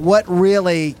was what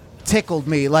really tickled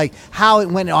me, like how it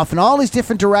went off in all these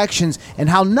different directions and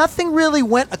how nothing really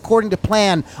went according to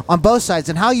plan on both sides,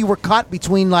 and how you were caught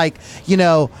between, like, who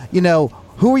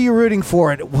are you rooting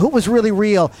for, it who was really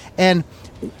real, and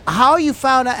how you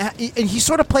found out. And he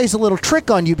sort of plays a little trick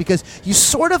on you, because you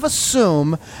sort of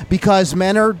assume, because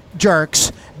men are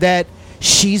jerks, that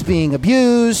she's being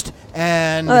abused,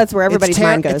 and that's where everybody's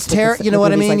mind goes. You know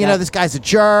what I mean? Like this guy's a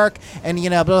jerk, and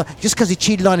just because he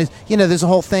cheated on his, there's a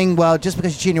whole thing. Well, just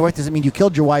because you cheated on your wife doesn't mean you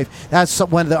killed your wife. That's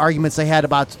one of the arguments they had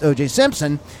about O.J.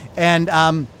 Simpson,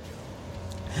 and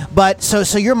but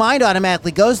so your mind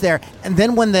automatically goes there, and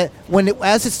then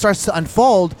as it starts to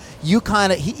unfold, you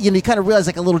kind of realize,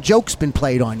 like, a little joke's been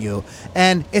played on you,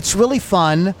 and it's really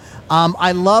fun.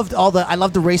 I loved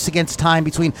the race against time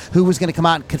between who was going to come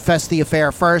out and confess the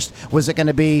affair first. Was it going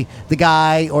to be the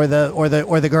guy or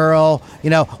the girl?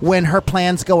 When her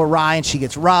plans go awry and she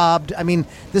gets robbed. I mean,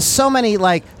 there's so many,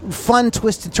 like, fun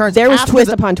twists and turns. There was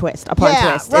twist upon twist in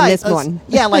this one.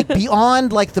 Yeah, like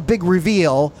beyond, like, the big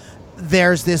reveal.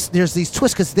 There's these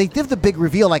twists, because they give the big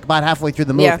reveal like about halfway through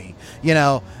the movie, and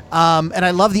I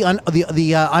love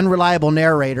the unreliable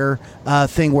narrator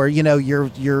thing, where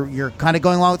you're kind of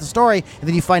going along with the story, and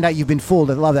then you find out you've been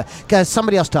fooled. I love that. Guys,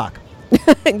 somebody else talk.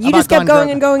 You just kept going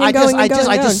and going and going. I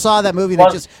just saw that movie, and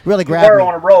it just really grabbed me. You were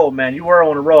on a roll, man. You were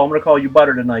on a roll. I'm gonna call you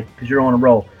Butter tonight because you're on a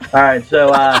roll. All right,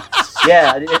 so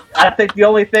I think the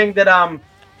only thing that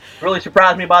really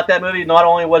surprised me about that movie, not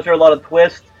only was there a lot of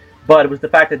twists, but it was the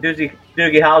fact that Doogie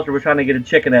Howser was trying to get a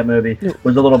chick in that movie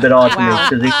was a little bit odd to me,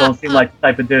 because he don't seem like the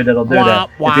type of dude that'll do that,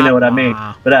 if you know what I mean.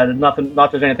 But there's nothing, not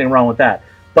there's anything wrong with that.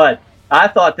 But I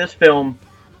thought this film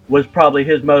was probably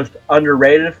his most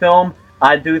underrated film.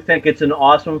 I do think it's an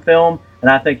awesome film, and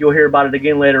I think you'll hear about it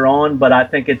again later on. But I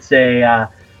think it's a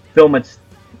film.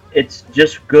 It's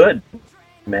just good,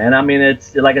 man. I mean,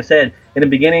 it's like I said in the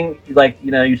beginning, like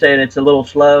you saying it's a little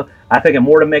slow. I think it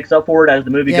more than makes up for it as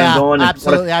the movie goes on.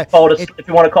 Absolutely. If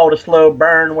you want to call it a slow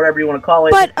burn, whatever you want to call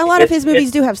it. But a lot of his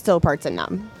movies do have still parts in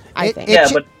them, I think.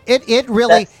 But it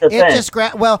really just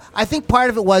well, I think part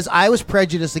of it was I was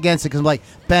prejudiced against it, because I'm like,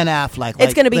 Ben Affleck.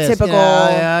 It's going to be typical.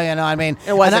 I mean,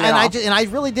 it wasn't and I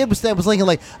really did was thinking,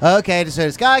 like, okay, so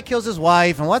this guy kills his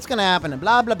wife, and what's going to happen, and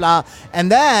blah blah blah,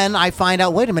 and then I find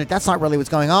out, wait a minute, that's not really what's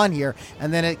going on here,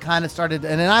 and then it kind of started,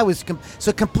 and then I was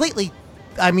completely.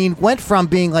 I mean, went from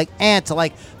being like to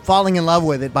like falling in love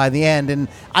with it by the end, and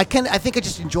I think I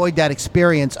just enjoyed that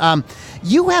experience.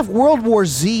 You have World War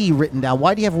Z written down.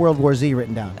 Why do you have World War Z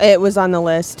written down? It was on the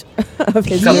list of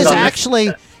his.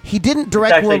 He didn't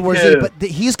direct World War Z, but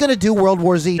he's going to do World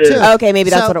War Z too. Okay, maybe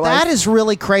that's what it was. That is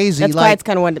really crazy. That's why it's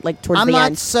kind of went like towards the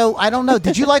end. So I don't know.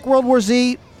 Did you like World War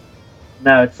Z?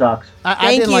 No, it sucks.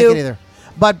 I didn't like it either.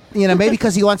 But, maybe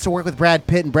because he wants to work with Brad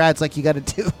Pitt, and Brad's like, you got to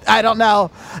do, I don't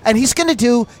know. And he's going to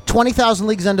do 20,000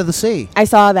 Leagues Under the Sea. I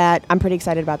saw that. I'm pretty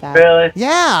excited about that. Really?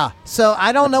 Yeah. So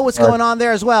I don't know what's going on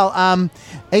there as well.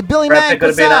 Hey, Billy Mack,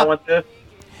 what's up? That one too?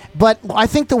 But I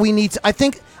think that we need to, I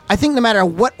think no matter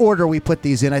what order we put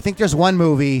these in, I think there's one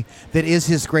movie that is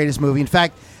his greatest movie. In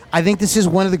fact, I think this is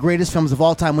one of the greatest films of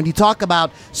all time. When you talk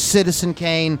about Citizen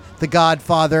Kane, The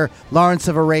Godfather, Lawrence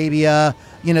of Arabia,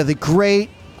 the great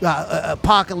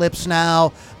Apocalypse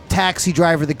Now, Taxi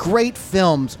Driver, the great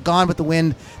films, Gone with the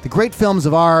Wind, the great films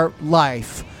of our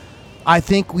life. I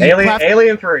think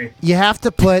Alien 3. You have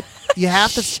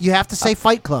to say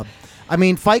Fight Club. I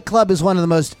mean, Fight Club is one of the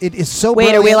most. It is so. Wait,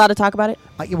 brilliant. Are we allowed to talk about it?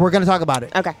 We're going to talk about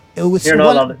it. Okay. It was one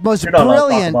of the most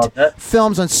brilliant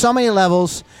films on so many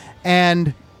levels,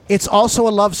 and it's also a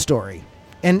love story.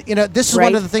 And, this is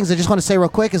one of the things I just want to say real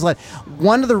quick is like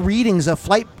one of the readings of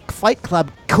Fight Club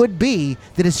could be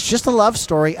that it's just a love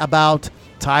story about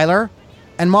Tyler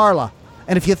and Marla.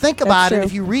 And if you think about it,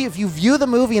 if you view the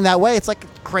movie in that way, it's like a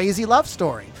crazy love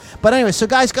story. But anyway, so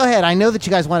guys, go ahead. I know that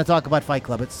you guys want to talk about Fight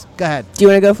Club. Go ahead. Do you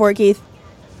want to go for it, Keith?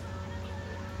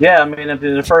 Yeah, I mean, if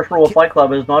the first rule of Fight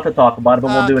Club is not to talk about it, but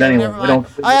we'll do it anyway.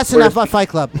 That's enough about Fight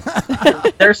Club.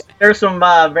 There's some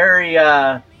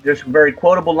there's some very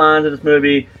quotable lines in this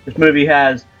movie. This movie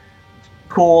has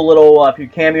cool little few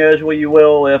cameos, what you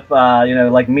will, if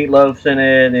like Meatloaf's in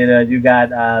it. You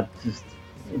got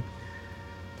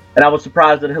and I was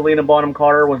surprised that Helena Bonham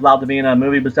Carter was allowed to be in a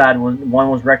movie besides one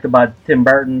was directed by Tim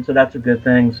Burton, so that's a good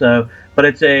thing. So, but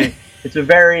it's a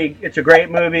great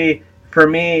movie. For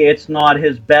me, it's not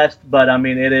his best, but I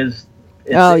mean, it is.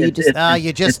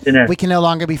 We can no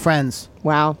longer be friends.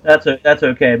 Wow. That's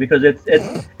okay because it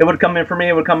would come in for me.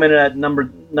 It would come in at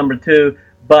number 2,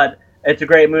 but it's a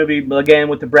great movie. Again,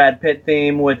 with the Brad Pitt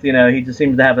theme, with he just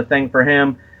seems to have a thing for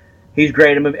him. He's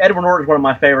great in the movie. Edward Norton's one of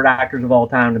my favorite actors of all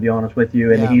time, to be honest with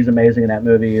you, and he's amazing in that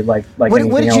movie.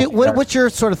 What's your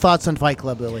sort of thoughts on Fight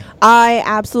Club, Lily? I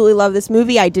absolutely love this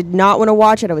movie. I did not want to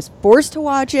watch it. I was forced to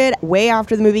watch it way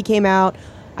after the movie came out.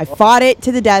 I fought it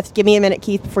to the death. Give me a minute,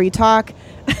 Keith, before you talk.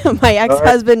 My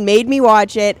ex-husband made me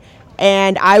watch it,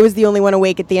 and I was the only one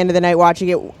awake at the end of the night watching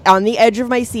it on the edge of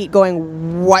my seat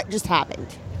going, what just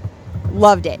happened?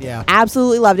 Loved it. Yeah.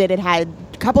 Absolutely loved it. It had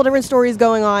a couple different stories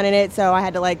going on in it, so I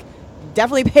had to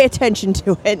definitely pay attention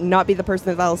to it and not be the person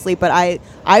that fell asleep. But I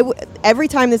every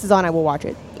time this is on, I will watch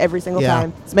it. Every single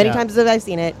time. As many times as I've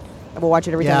seen it, I will watch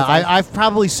it every time. Yeah, I've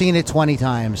probably seen it 20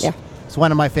 times. Yeah. It's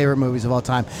one of my favorite movies of all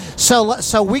time. So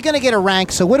we're going to get a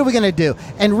rank. So what are we going to do?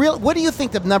 And what do you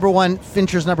think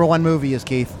Fincher's number one movie is,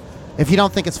 Keith? If you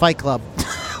don't think it's Fight Club,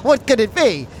 what could it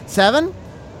be? 7?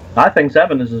 I think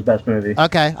 7 is his best movie.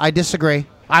 Okay, I disagree.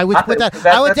 I would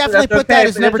definitely put that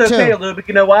as number 2. It's okay, Lou, but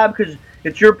you know why? Because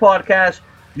it's your podcast.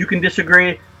 You can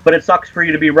disagree, but it sucks for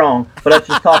you to be wrong. But let's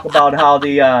just talk about how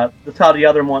the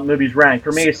other movies rank.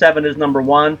 For me, 7 is number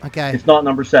 1. Okay. It's not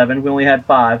number 7. We only had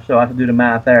 5, so I have to do the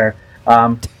math there.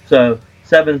 So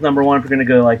 7 is number 1 if we're going to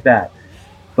go like that.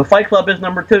 But Fight Club is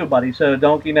number 2, buddy. So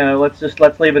don't let's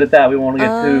leave it at that. We won't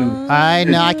get too. I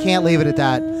know I can't leave it at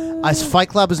that. Fight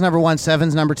Club is number 1.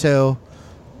 7's number 2,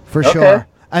 for sure.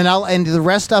 And the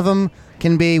rest of them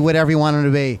can be whatever you want them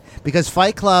to be, because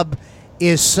Fight Club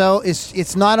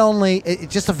it's not only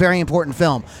it's just a very important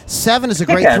film. 7 is a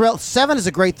great thrill. 7 is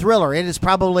a great thriller. It is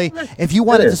probably, if you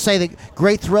wanted to say the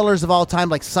great thrillers of all time,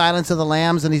 like Silence of the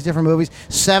Lambs and these different movies,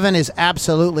 7 is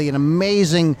absolutely an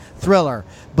amazing thriller.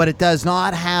 But it does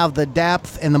not have the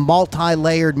depth and the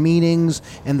multi-layered meanings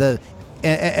and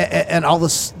and all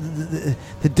the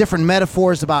different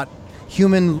metaphors about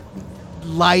human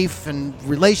life and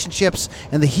relationships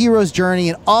and the hero's journey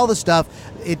and all the stuff.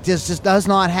 It just does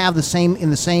not have the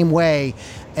same way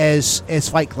as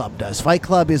Fight Club does. Fight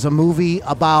Club is a movie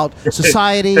about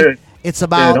society. It's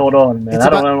about. Dude, hold on, man. I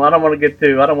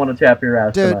don't want to tap your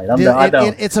ass tonight. I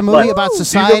don't. It's a movie about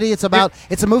society. It's a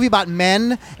movie about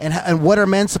men and what are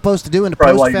men supposed to do in a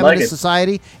post-feminist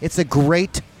society. It's a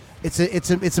great. It's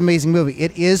an amazing movie.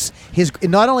 It is his.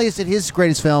 Not only is it his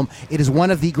greatest film, it is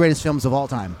one of the greatest films of all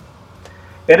time.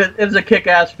 It is a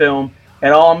kick-ass film,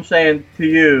 and all I'm saying to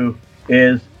you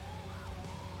is,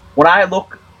 when I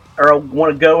look or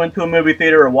want to go into a movie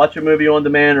theater or watch a movie on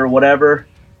demand or whatever,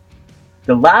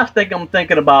 the last thing I'm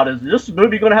thinking about is, this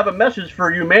movie going to have a message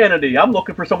for humanity? I'm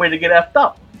looking for somebody to get effed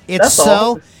up. I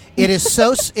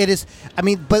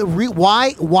mean, but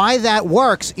why that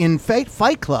works in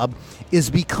Fight Club is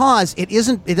because it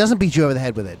doesn't beat you over the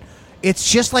head with it. It's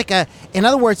just in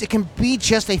other words, it can be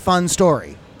just a fun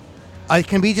story. It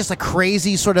can be just a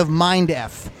crazy sort of mind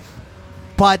F.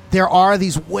 But there are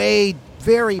these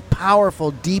very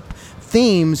powerful, deep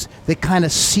themes that kind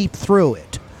of seep through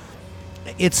it.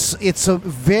 It's a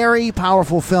very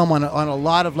powerful film on a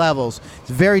lot of levels.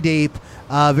 It's very deep,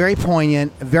 very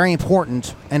poignant, very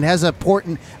important, and has an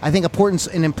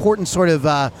important sort of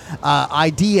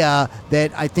idea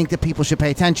that I think that people should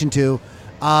pay attention to.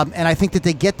 And I think that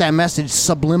they get that message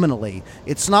subliminally.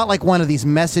 It's not like one of these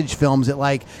message films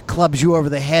that clubs you over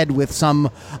the head with some.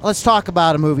 Let's talk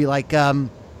about a movie like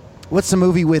what's the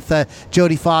movie with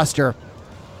Jodie Foster,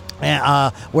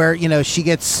 where she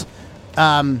gets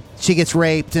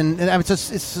raped and it's a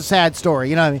sad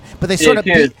story, you know what I mean? But they sort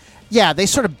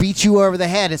of beat you over the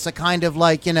head. It's a kind of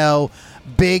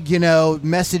big,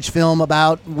 message film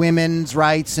about women's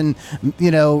rights and,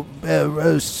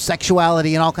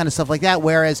 sexuality and all kind of stuff like that.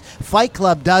 Whereas Fight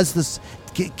Club does this,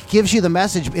 gives you the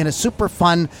message in a super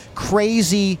fun,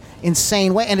 crazy,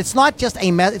 insane way. And it's not just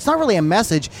it's not really a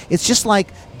message. It's just like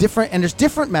different, and there's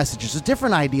different messages, there's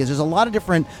different ideas, there's a lot of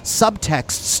different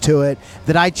subtexts to it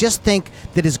that I just think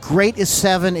that as great as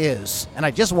Seven is, and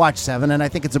I just watched Seven, and I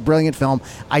think it's a brilliant film,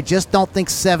 I just don't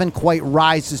think Seven quite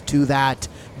rises to that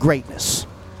greatness.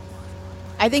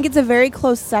 I think it's a very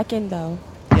close second, though.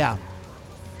 Yeah.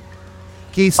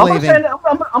 Keith's I'm leaving.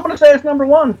 I'm going to say it's number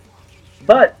one.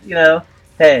 But,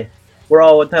 hey, we're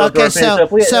all entitled to our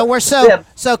opinion.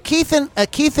 So Keith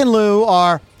and Lou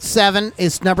are 7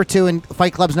 is number 2 and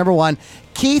Fight Club's number 1.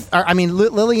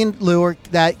 Lily and Lou are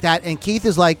that, and Keith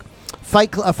is like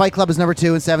Fight Club is number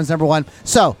 2 and 7's number 1.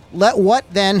 So what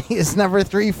then is number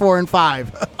 3, 4, and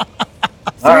 5?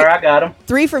 All right, I got him.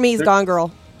 3 for me is Gone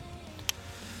Girl.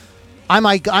 I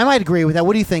might agree with that.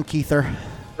 What do you think, Keither?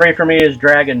 3 for me is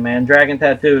Dragon, man. Dragon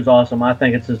Tattoo is awesome. I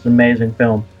think it's just an amazing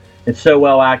film. It's so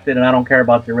well acted, and I don't care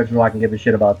about the original. I can give a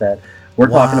shit about that. We're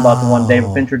talking about the one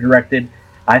David Fincher directed.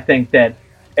 I think that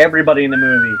everybody in the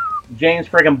movie, James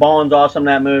friggin' Bond's awesome in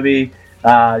that movie.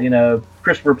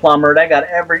 Christopher Plummer, they got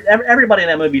everybody in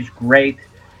that movie is great.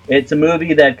 It's a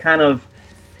movie that kind of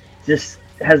just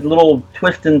has little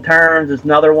twists and turns. It's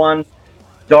another one,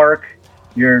 dark.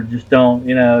 You're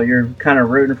you're kind of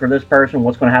rooting for this person.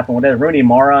 What's going to happen with it? Rooney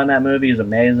Mara in that movie is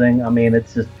amazing. I mean,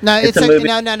 it's just it's a movie.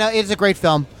 No. It's a great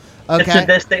film. Okay.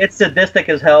 It's sadistic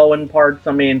as hell in parts.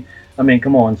 I mean,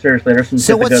 come on, seriously. There's some.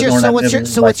 So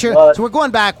we're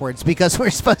going backwards because we're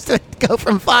supposed to go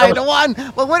from 5 to 1.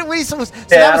 Well, what are you supposed?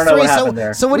 So I don't know what happened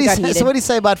there. So what do you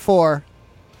say about 4?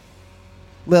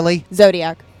 Lily?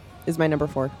 Zodiac is my number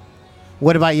 4.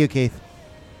 What about you, Keith?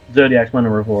 Zodiac's my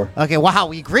number 4. Okay, wow,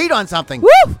 we agreed on something. Woo!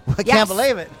 I can't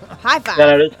believe it. High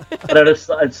five.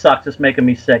 It sucks. It's making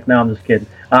me sick. No, I'm just kidding.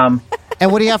 And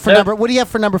what do you have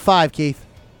for number 5, Keith?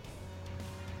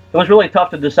 It was really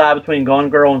tough to decide between Gone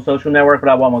Girl and Social Network, but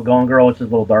I went with Gone Girl. It's just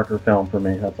a little darker film for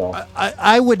me. That's all.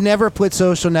 I would never put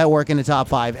Social Network in the top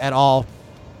 5 at all.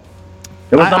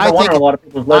 It was number 1 on a lot of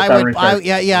people's lists.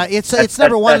 It's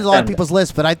number 1 on a lot of people's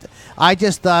lists, but I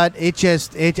just thought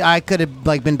I could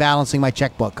have been balancing my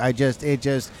checkbook. It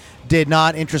just did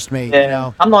not interest me.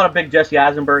 Yeah. I'm not a big Jesse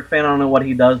Eisenberg fan. I don't know what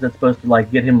he does that's supposed to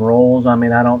get him roles. I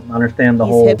mean, I don't understand the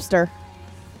whole hipster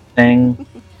thing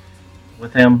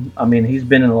with him. I mean, he's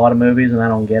been in a lot of movies, and I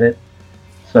don't get it.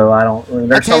 So I don't.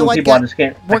 There's some people I just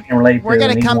can't relate to. We're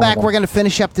going to come back. We're going to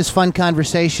finish up this fun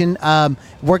conversation.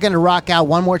 We're going to rock out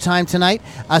one more time tonight.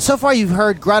 So far, you've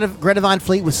heard Greta Van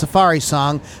Fleet with Safari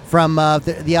Song from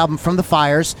the album From the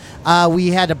Fires. We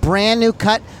had a brand new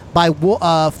cut by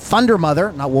Thunder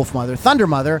Mother, not Wolf Mother, Thunder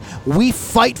Mother. We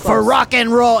fight for rock and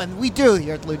roll, and we do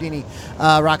here at Loudini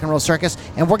Rock and Roll Circus.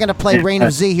 And we're going to play Reign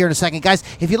of Z here in a second, guys.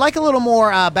 If you'd like a little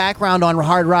more background on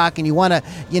hard rock, and you want to,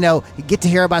 get to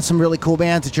hear about some really cool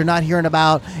bands that you're not hearing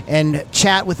about, and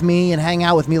chat with me and hang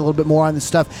out with me a little bit more on this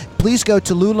stuff, please go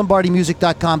to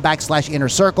loulombardimusic.com/inner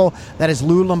circle. That is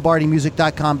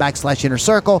loulombardimusic.com/inner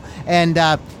circle. And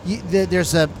I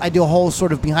do a whole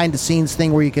sort of behind the scenes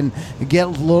thing where you can get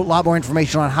a lot more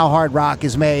information on how hard rock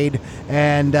is made,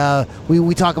 and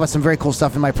we talk about some very cool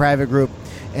stuff in my private group,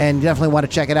 and you definitely want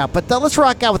to check it out. But let's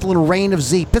rock out with a little Reign of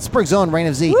Z, Pittsburgh's own Reign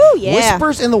of Z. Woo, yeah.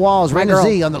 Whispers in the Walls, Reign of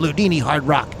Z on the Loudini Hard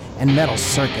Rock and Metal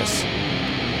Circus.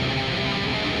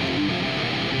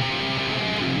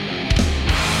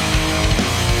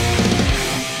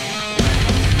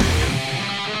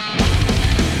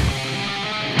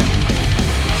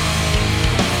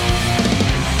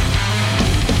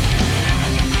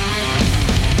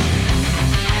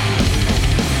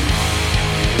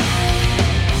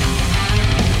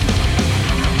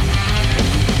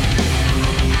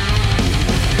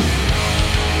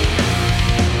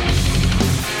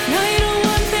 Now you don't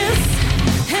want this.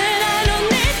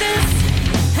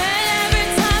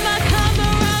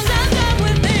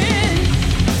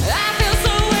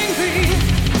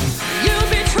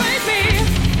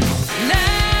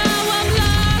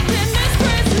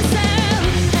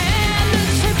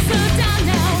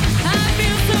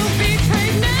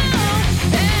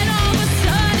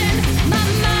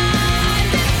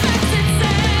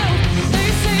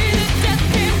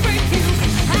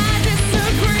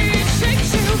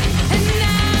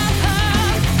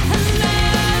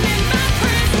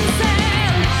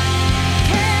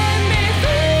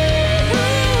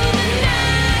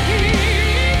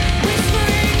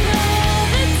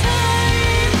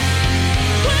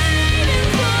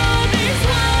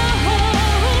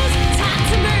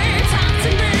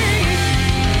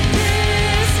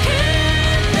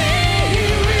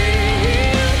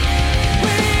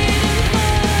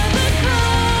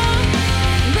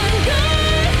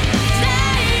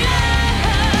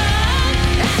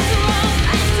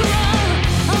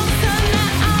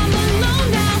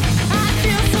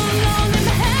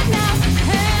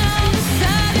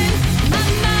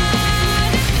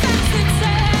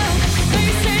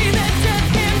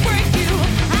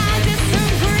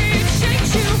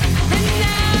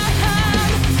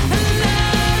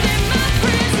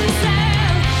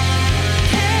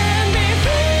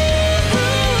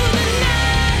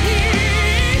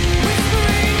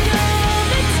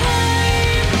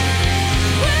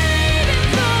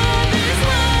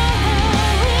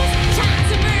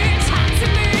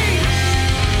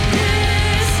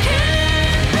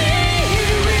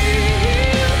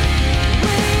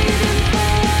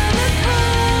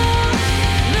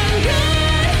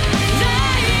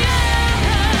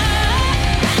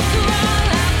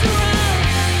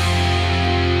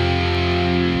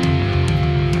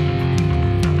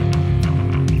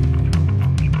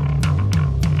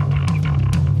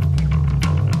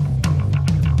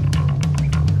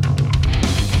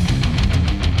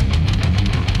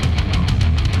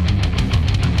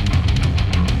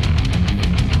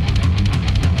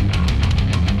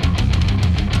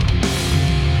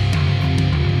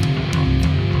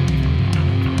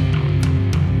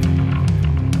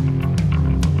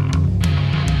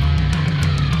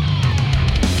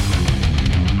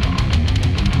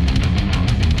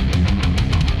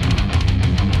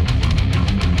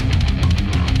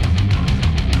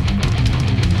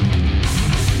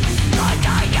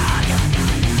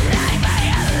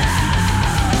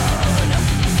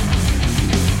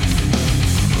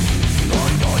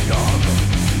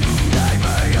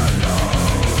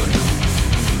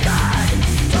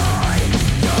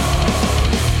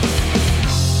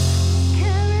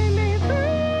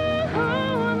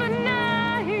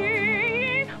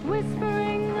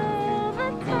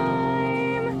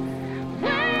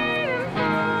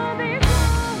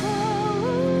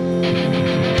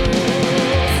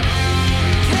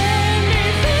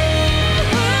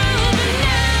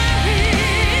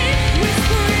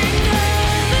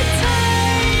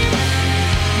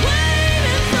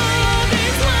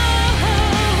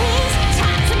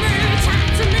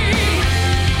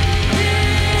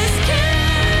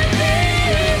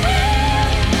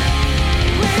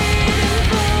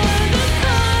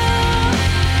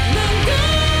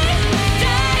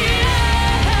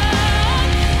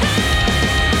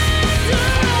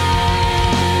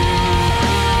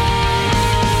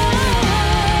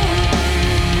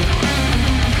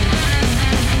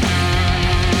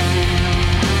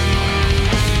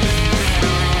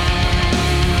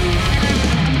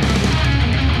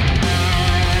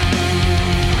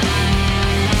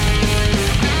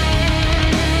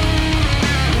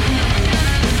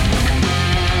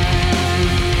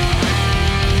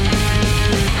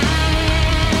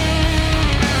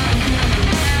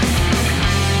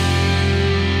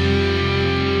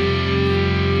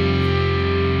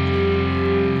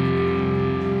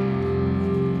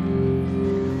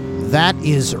 That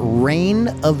is Reign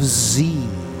of Z.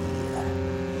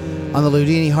 On the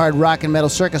Loudini Hard Rock and Metal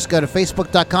Circus, go to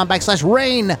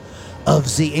facebook.com/Reign of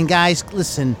Z. And guys,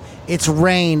 listen, it's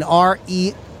Reign,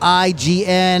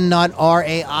 R-E-I-G-N, not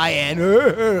R-A-I-N.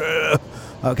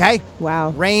 Okay? Wow.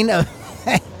 Reign of...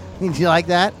 Did you like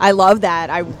that? I love that.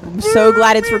 I'm so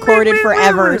glad it's recorded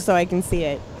forever so I can see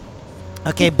it.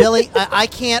 Okay, Billy, I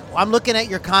can't... I'm looking at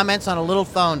your comments on a little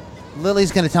phone.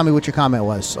 Lily's going to tell me what your comment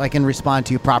was so I can respond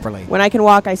to you properly. When I can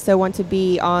walk, I still want to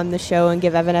be on the show and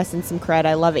give Evanescence some cred.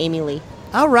 I love Amy Lee.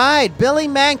 All right, Billy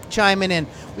Mank chiming in.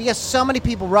 We got so many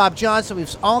people. Rob Johnson, we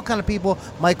have all kind of people.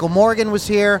 Michael Morgan was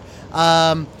here.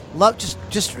 Love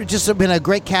just been a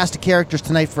great cast of characters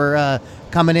tonight for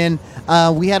coming in.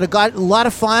 We had a lot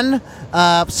of fun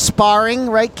sparring,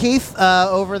 right, Keith,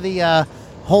 over the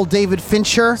whole David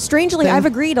Fincher. Strangely, thing. I've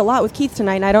agreed a lot with Keith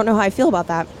tonight, and I don't know how I feel about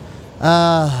that.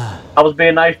 I was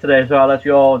being nice today, so I'll let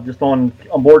you all just on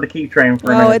board the Keith train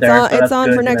for a minute there. So it's on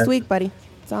good, for next week, buddy.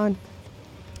 It's on.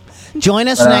 Join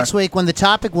us next week when the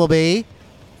topic will be...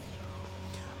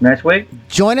 Next week?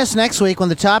 Join us next week when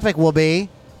the topic will be...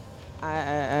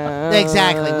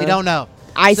 Exactly, we don't know.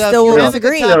 I So still if you will have a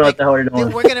good disagree. You don't know what topic, the hell you're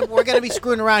doing. we're gonna be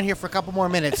screwing around here for a couple more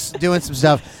minutes doing some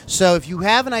stuff. So if you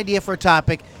have an idea for a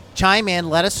topic, chime in.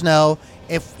 Let us know.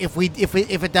 If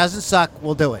it doesn't suck,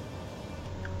 we'll do it.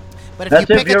 But if you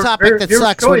pick a topic that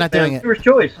sucks, we're not doing it. Viewer's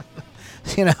choice.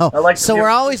 You know. like So the we're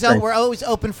always thing.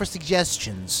 open for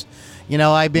suggestions. You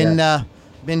know, I've been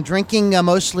drinking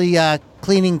mostly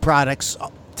cleaning products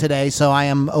today, so I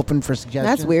am open for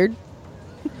suggestions. That's weird.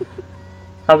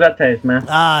 How's that taste, man?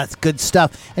 It's good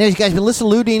stuff. Anyways, you guys, been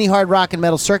listening to Loudini Hard Rock and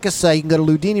Metal Circus. You can go to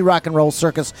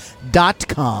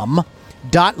LoudiniRockandRollCircus.com.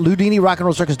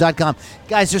 LoudiniRockandRollCircus.com.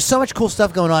 Guys, there's so much cool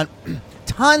stuff going on.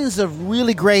 Tons of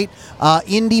really great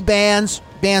indie bands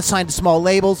signed to small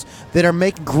labels that are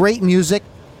making great music.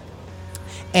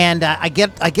 And I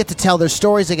get to tell their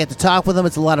stories. I get to talk with them.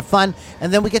 It's a lot of fun.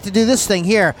 And then we get to do this thing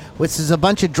here, which is a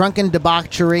bunch of drunken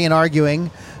debauchery and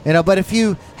arguing. You know, but if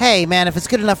it's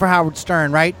good enough for Howard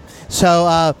Stern, right?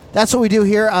 So that's what we do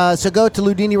here. So go to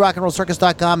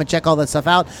LoudiniRockandRollCircus.com and check all that stuff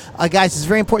out. Guys, it's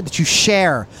very important that you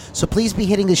share. So please be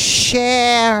hitting the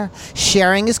share.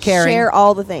 Sharing is caring. Share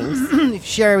all the things.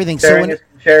 Share everything. Sharing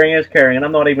is caring, and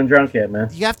I'm not even drunk yet, man.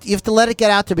 You have to let it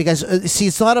get out there because see,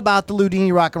 it's not about the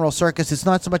Loudini Rock and Roll Circus. It's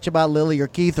not so much about Lily or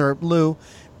Keith or Lou.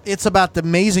 It's about the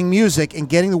amazing music and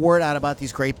getting the word out about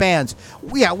these great bands.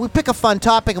 We pick a fun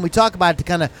topic and we talk about it to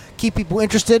kind of keep people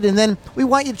interested, and then we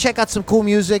want you to check out some cool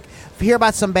music, hear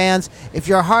about some bands. If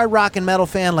you're a hard rock and metal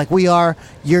fan like we are,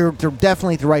 you're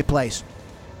definitely at the right place.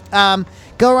 Go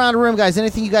around the room, guys.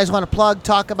 Anything you guys want to plug,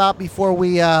 talk about before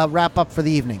we wrap up for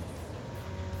the evening?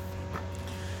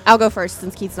 I'll go first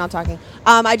since Keith's not talking.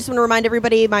 I just want to remind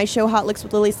everybody my show Hot Licks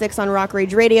with Lily 6 on Rock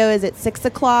Rage Radio is at 6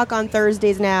 o'clock on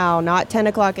Thursdays now, not 10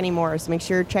 o'clock anymore. So make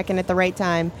sure you're checking at the right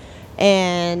time.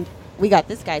 And we got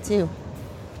this guy too.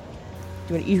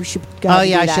 You should go ahead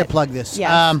and do I that. should plug this.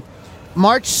 Yes.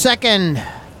 March 2nd,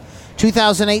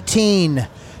 2018,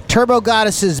 Turbo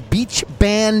Goddesses Beach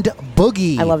Band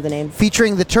Boogie. I love the name.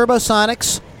 Featuring the Turbo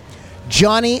Sonics,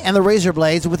 Johnny and the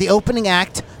Razorblades, with the opening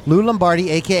act, Lou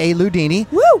Lombardi, a.k.a.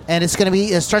 Loudini. Woo! And it's going to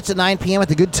be, it starts at 9 p.m. at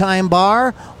the Good Time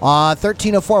Bar,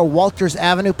 1304 Walters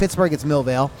Avenue, Pittsburgh. It's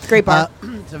Millvale. Great bar.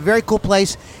 It's a very cool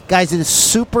place. Guys, it is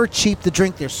super cheap to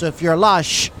drink there. So if you're a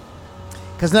lush,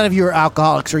 because none of you are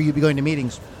alcoholics or you'd be going to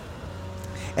meetings.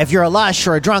 If you're a lush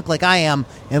or a drunk like I am,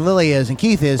 and Lily is, and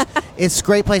Keith is, it's a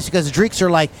great place because the drinks are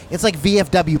it's like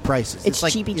VFW prices. It's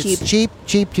like, cheapy it's cheap.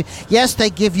 cheap. Yes, they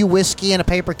give you whiskey in a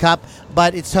paper cup,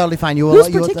 but it's totally fine. Who's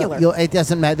particular? It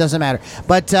doesn't matter.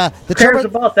 But the Who cares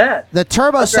about that? The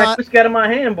Turbo I drank whiskey out of my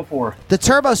hand before. The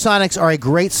Turbo Sonics are a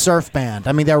great surf band.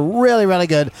 I mean, they're really, really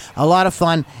good. A lot of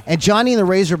fun. And Johnny and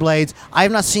the Razorblades, I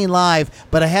have not seen live,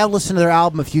 but I have listened to their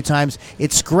album a few times.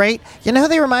 It's great. You know who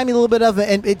they remind me a little bit of?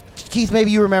 And Keith,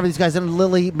 maybe you remember these guys. And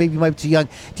Lily, maybe you might be too young.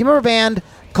 Do you remember a band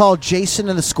called Jason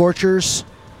and the Scorchers?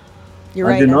 You're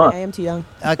right. do not. I am too young.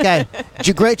 Okay.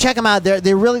 Great. Check them out.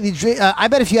 They're really. I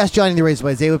bet if you asked Johnny and the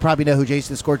Razorblades, they would probably know who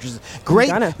Jason and the Scorchers is.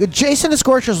 Great. Jason and the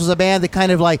Scorchers was a band that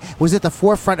kind of was at the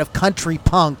forefront of country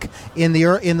punk in the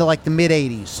mid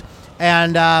 '80s,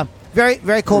 and very,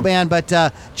 very cool band. But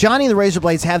Johnny and the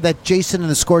Razorblades have that Jason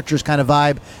and the Scorchers kind of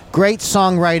vibe. Great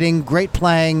songwriting, great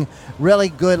playing, really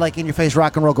good in your face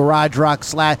rock and roll garage rock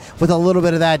with a little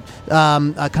bit of that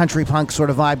country punk sort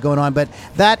of vibe going on. But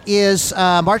that is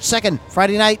March 2nd,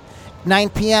 Friday night, 9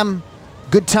 p.m.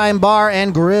 Good Time Bar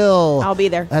and Grill. I'll be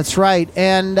there. That's right.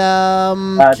 And how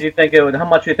much do you think it would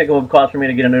cost for me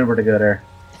to get an Uber to go there?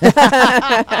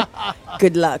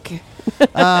 Good luck.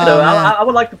 I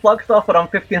would like to plug stuff, but I'm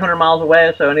 1,500 miles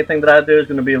away, so anything that I do is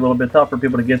going to be a little bit tough for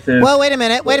people to get to. Well, wait a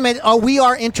minute. Oh, we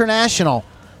are international.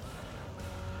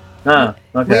 Okay.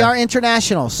 We are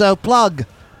international. So plug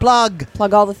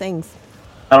all the things.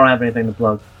 I don't have anything to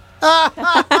plug.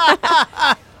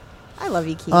 I love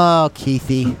you, Keith. Oh,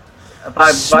 Keithy.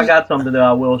 If I got something to do,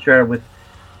 I will share it with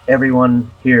everyone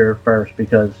here first,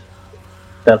 because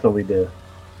that's what we do.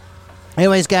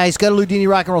 Anyways, guys, go to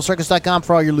LoudiniRockAndRollCircus.com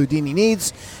for all your Loudini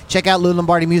needs. Check out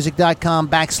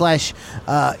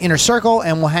LouLombardiMusic.com/Inner Circle,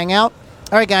 and we'll hang out.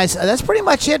 All right, guys, that's pretty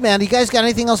much it, man. You guys got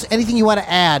anything else? Anything you want to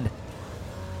add?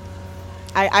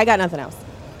 I got nothing else.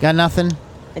 Got nothing?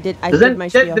 I did my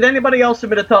spiel. Did anybody else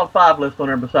submit a top 5 list on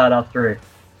there beside us three?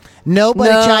 Nobody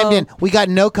chimed in. We got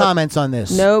no comments on this.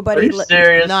 Nobody. Are you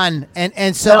serious? None.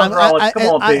 And so come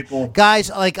on, people. Guys,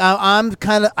 like I'm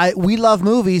kind of. We love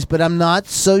movies, but I'm not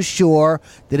so sure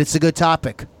that it's a good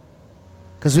topic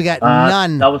because we got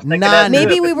none. I was thinking none. that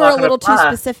Maybe too. we It's were not a little gonna too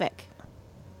fly. specific.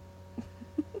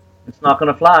 It's not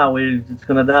going to fly. It's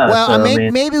going to die. Well, so,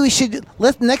 maybe we should.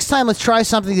 Next time, let's try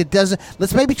something that doesn't.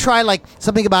 Let's maybe try like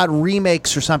something about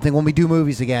remakes or something when we do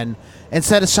movies again,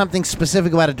 instead of something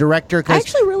specific about a director. I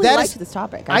actually really liked this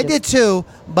topic. I did too,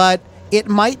 but it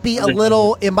might be a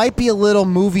little. It might be a little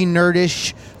movie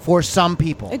nerdish for some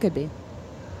people. It could be.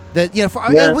 That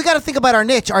we got to think about our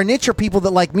niche. Our niche are people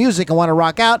that like music and want to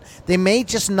rock out. They may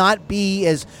just not be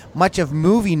as much of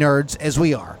movie nerds as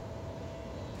we are.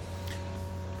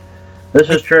 This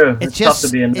is true. It's tough just- to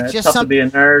be a it's nerd. just Tough to be a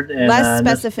nerd. And Less in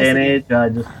this day and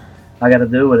specificity. age, I got to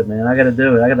do with it, man. I got to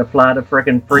do it. I got to fly the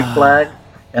freaking freak flag,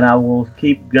 and I will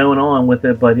keep going on with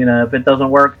it. But if it doesn't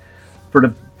work for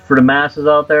the masses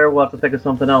out there, we'll have to think of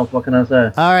something else. What can I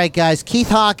say? All right, guys. Keith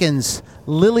Hawkins,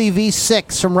 Lily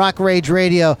V6 from Rock Rage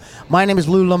Radio. My name is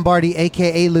Lou Lombardi,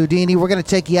 a.k.a. Loudini. We're going to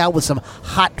take you out with some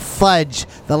Hot Fudge,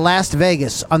 the Las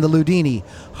Vegas on the Loudini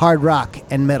Hard Rock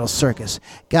and Metal Circus.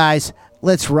 Guys,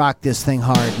 let's rock this thing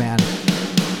hard, man.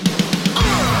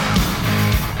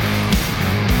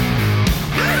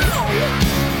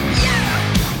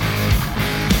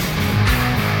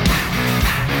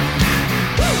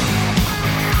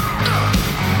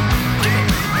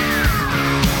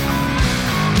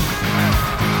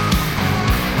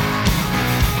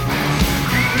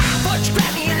 But you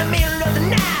grabbed me in the middle of the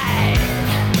night.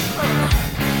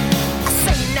 I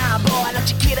say, nah, boy, don't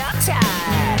you get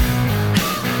uptight.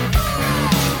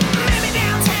 Maybe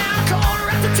downtown,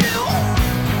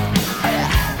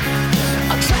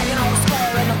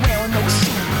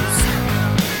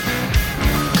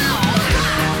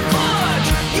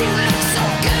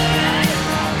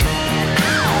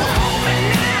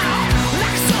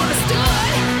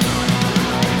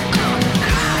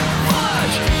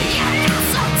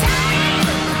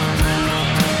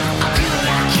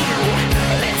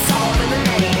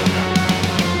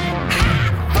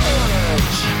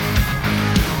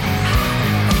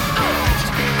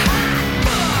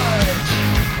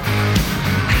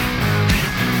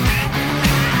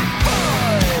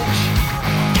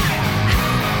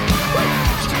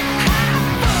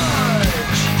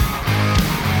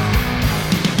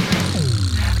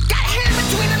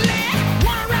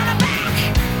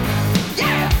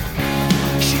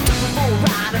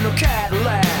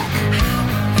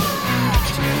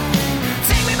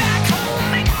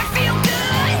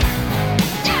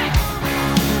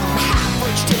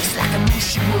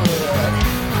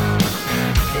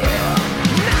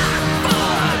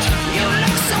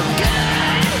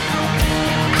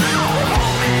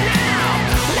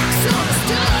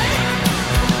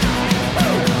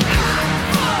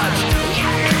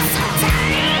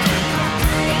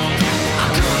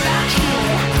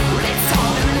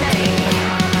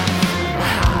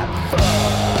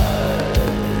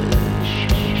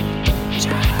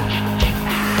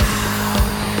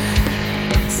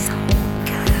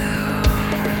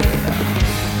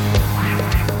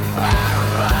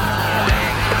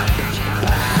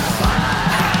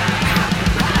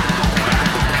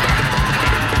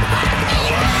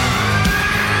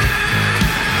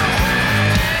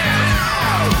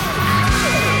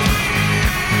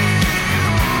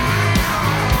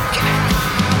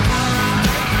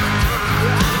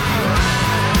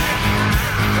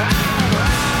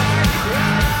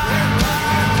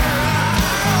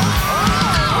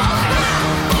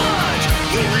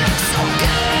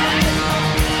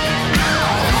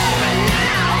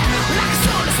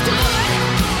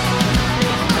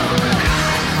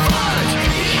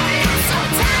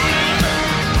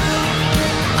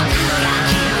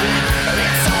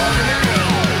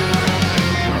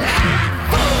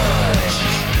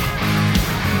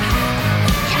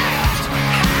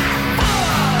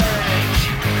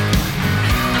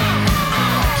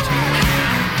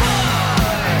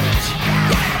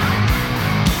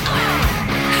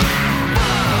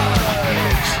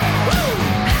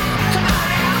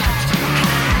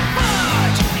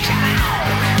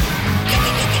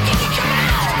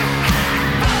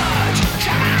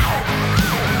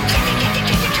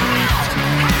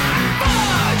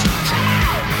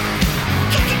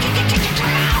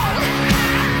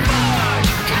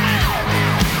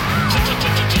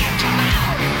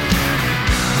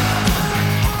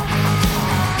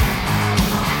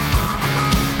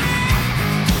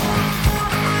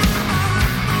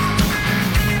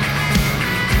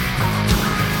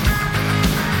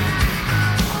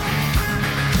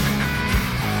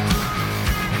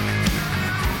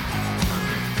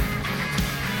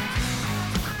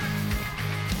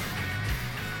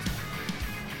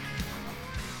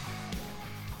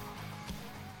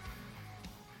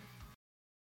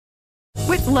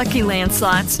 With Lucky Land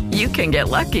Slots, you can get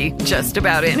lucky just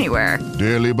about anywhere.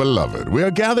 Dearly beloved, we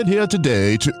are gathered here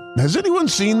today to... Has anyone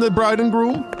seen the bride and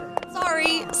groom?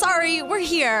 Sorry, we're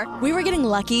here. We were getting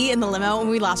lucky in the limo and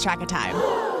we lost track of time.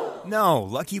 No,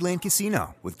 Lucky Land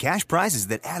Casino, with cash prizes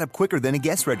that add up quicker than a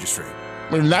guest registry.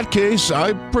 In that case,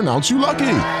 I pronounce you lucky.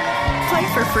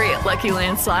 Play for free at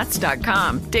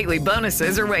LuckyLandSlots.com. Daily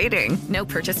bonuses are waiting. No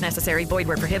purchase necessary. Void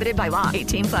where prohibited by law.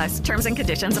 18+. Terms and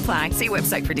conditions apply. See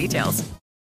website for details.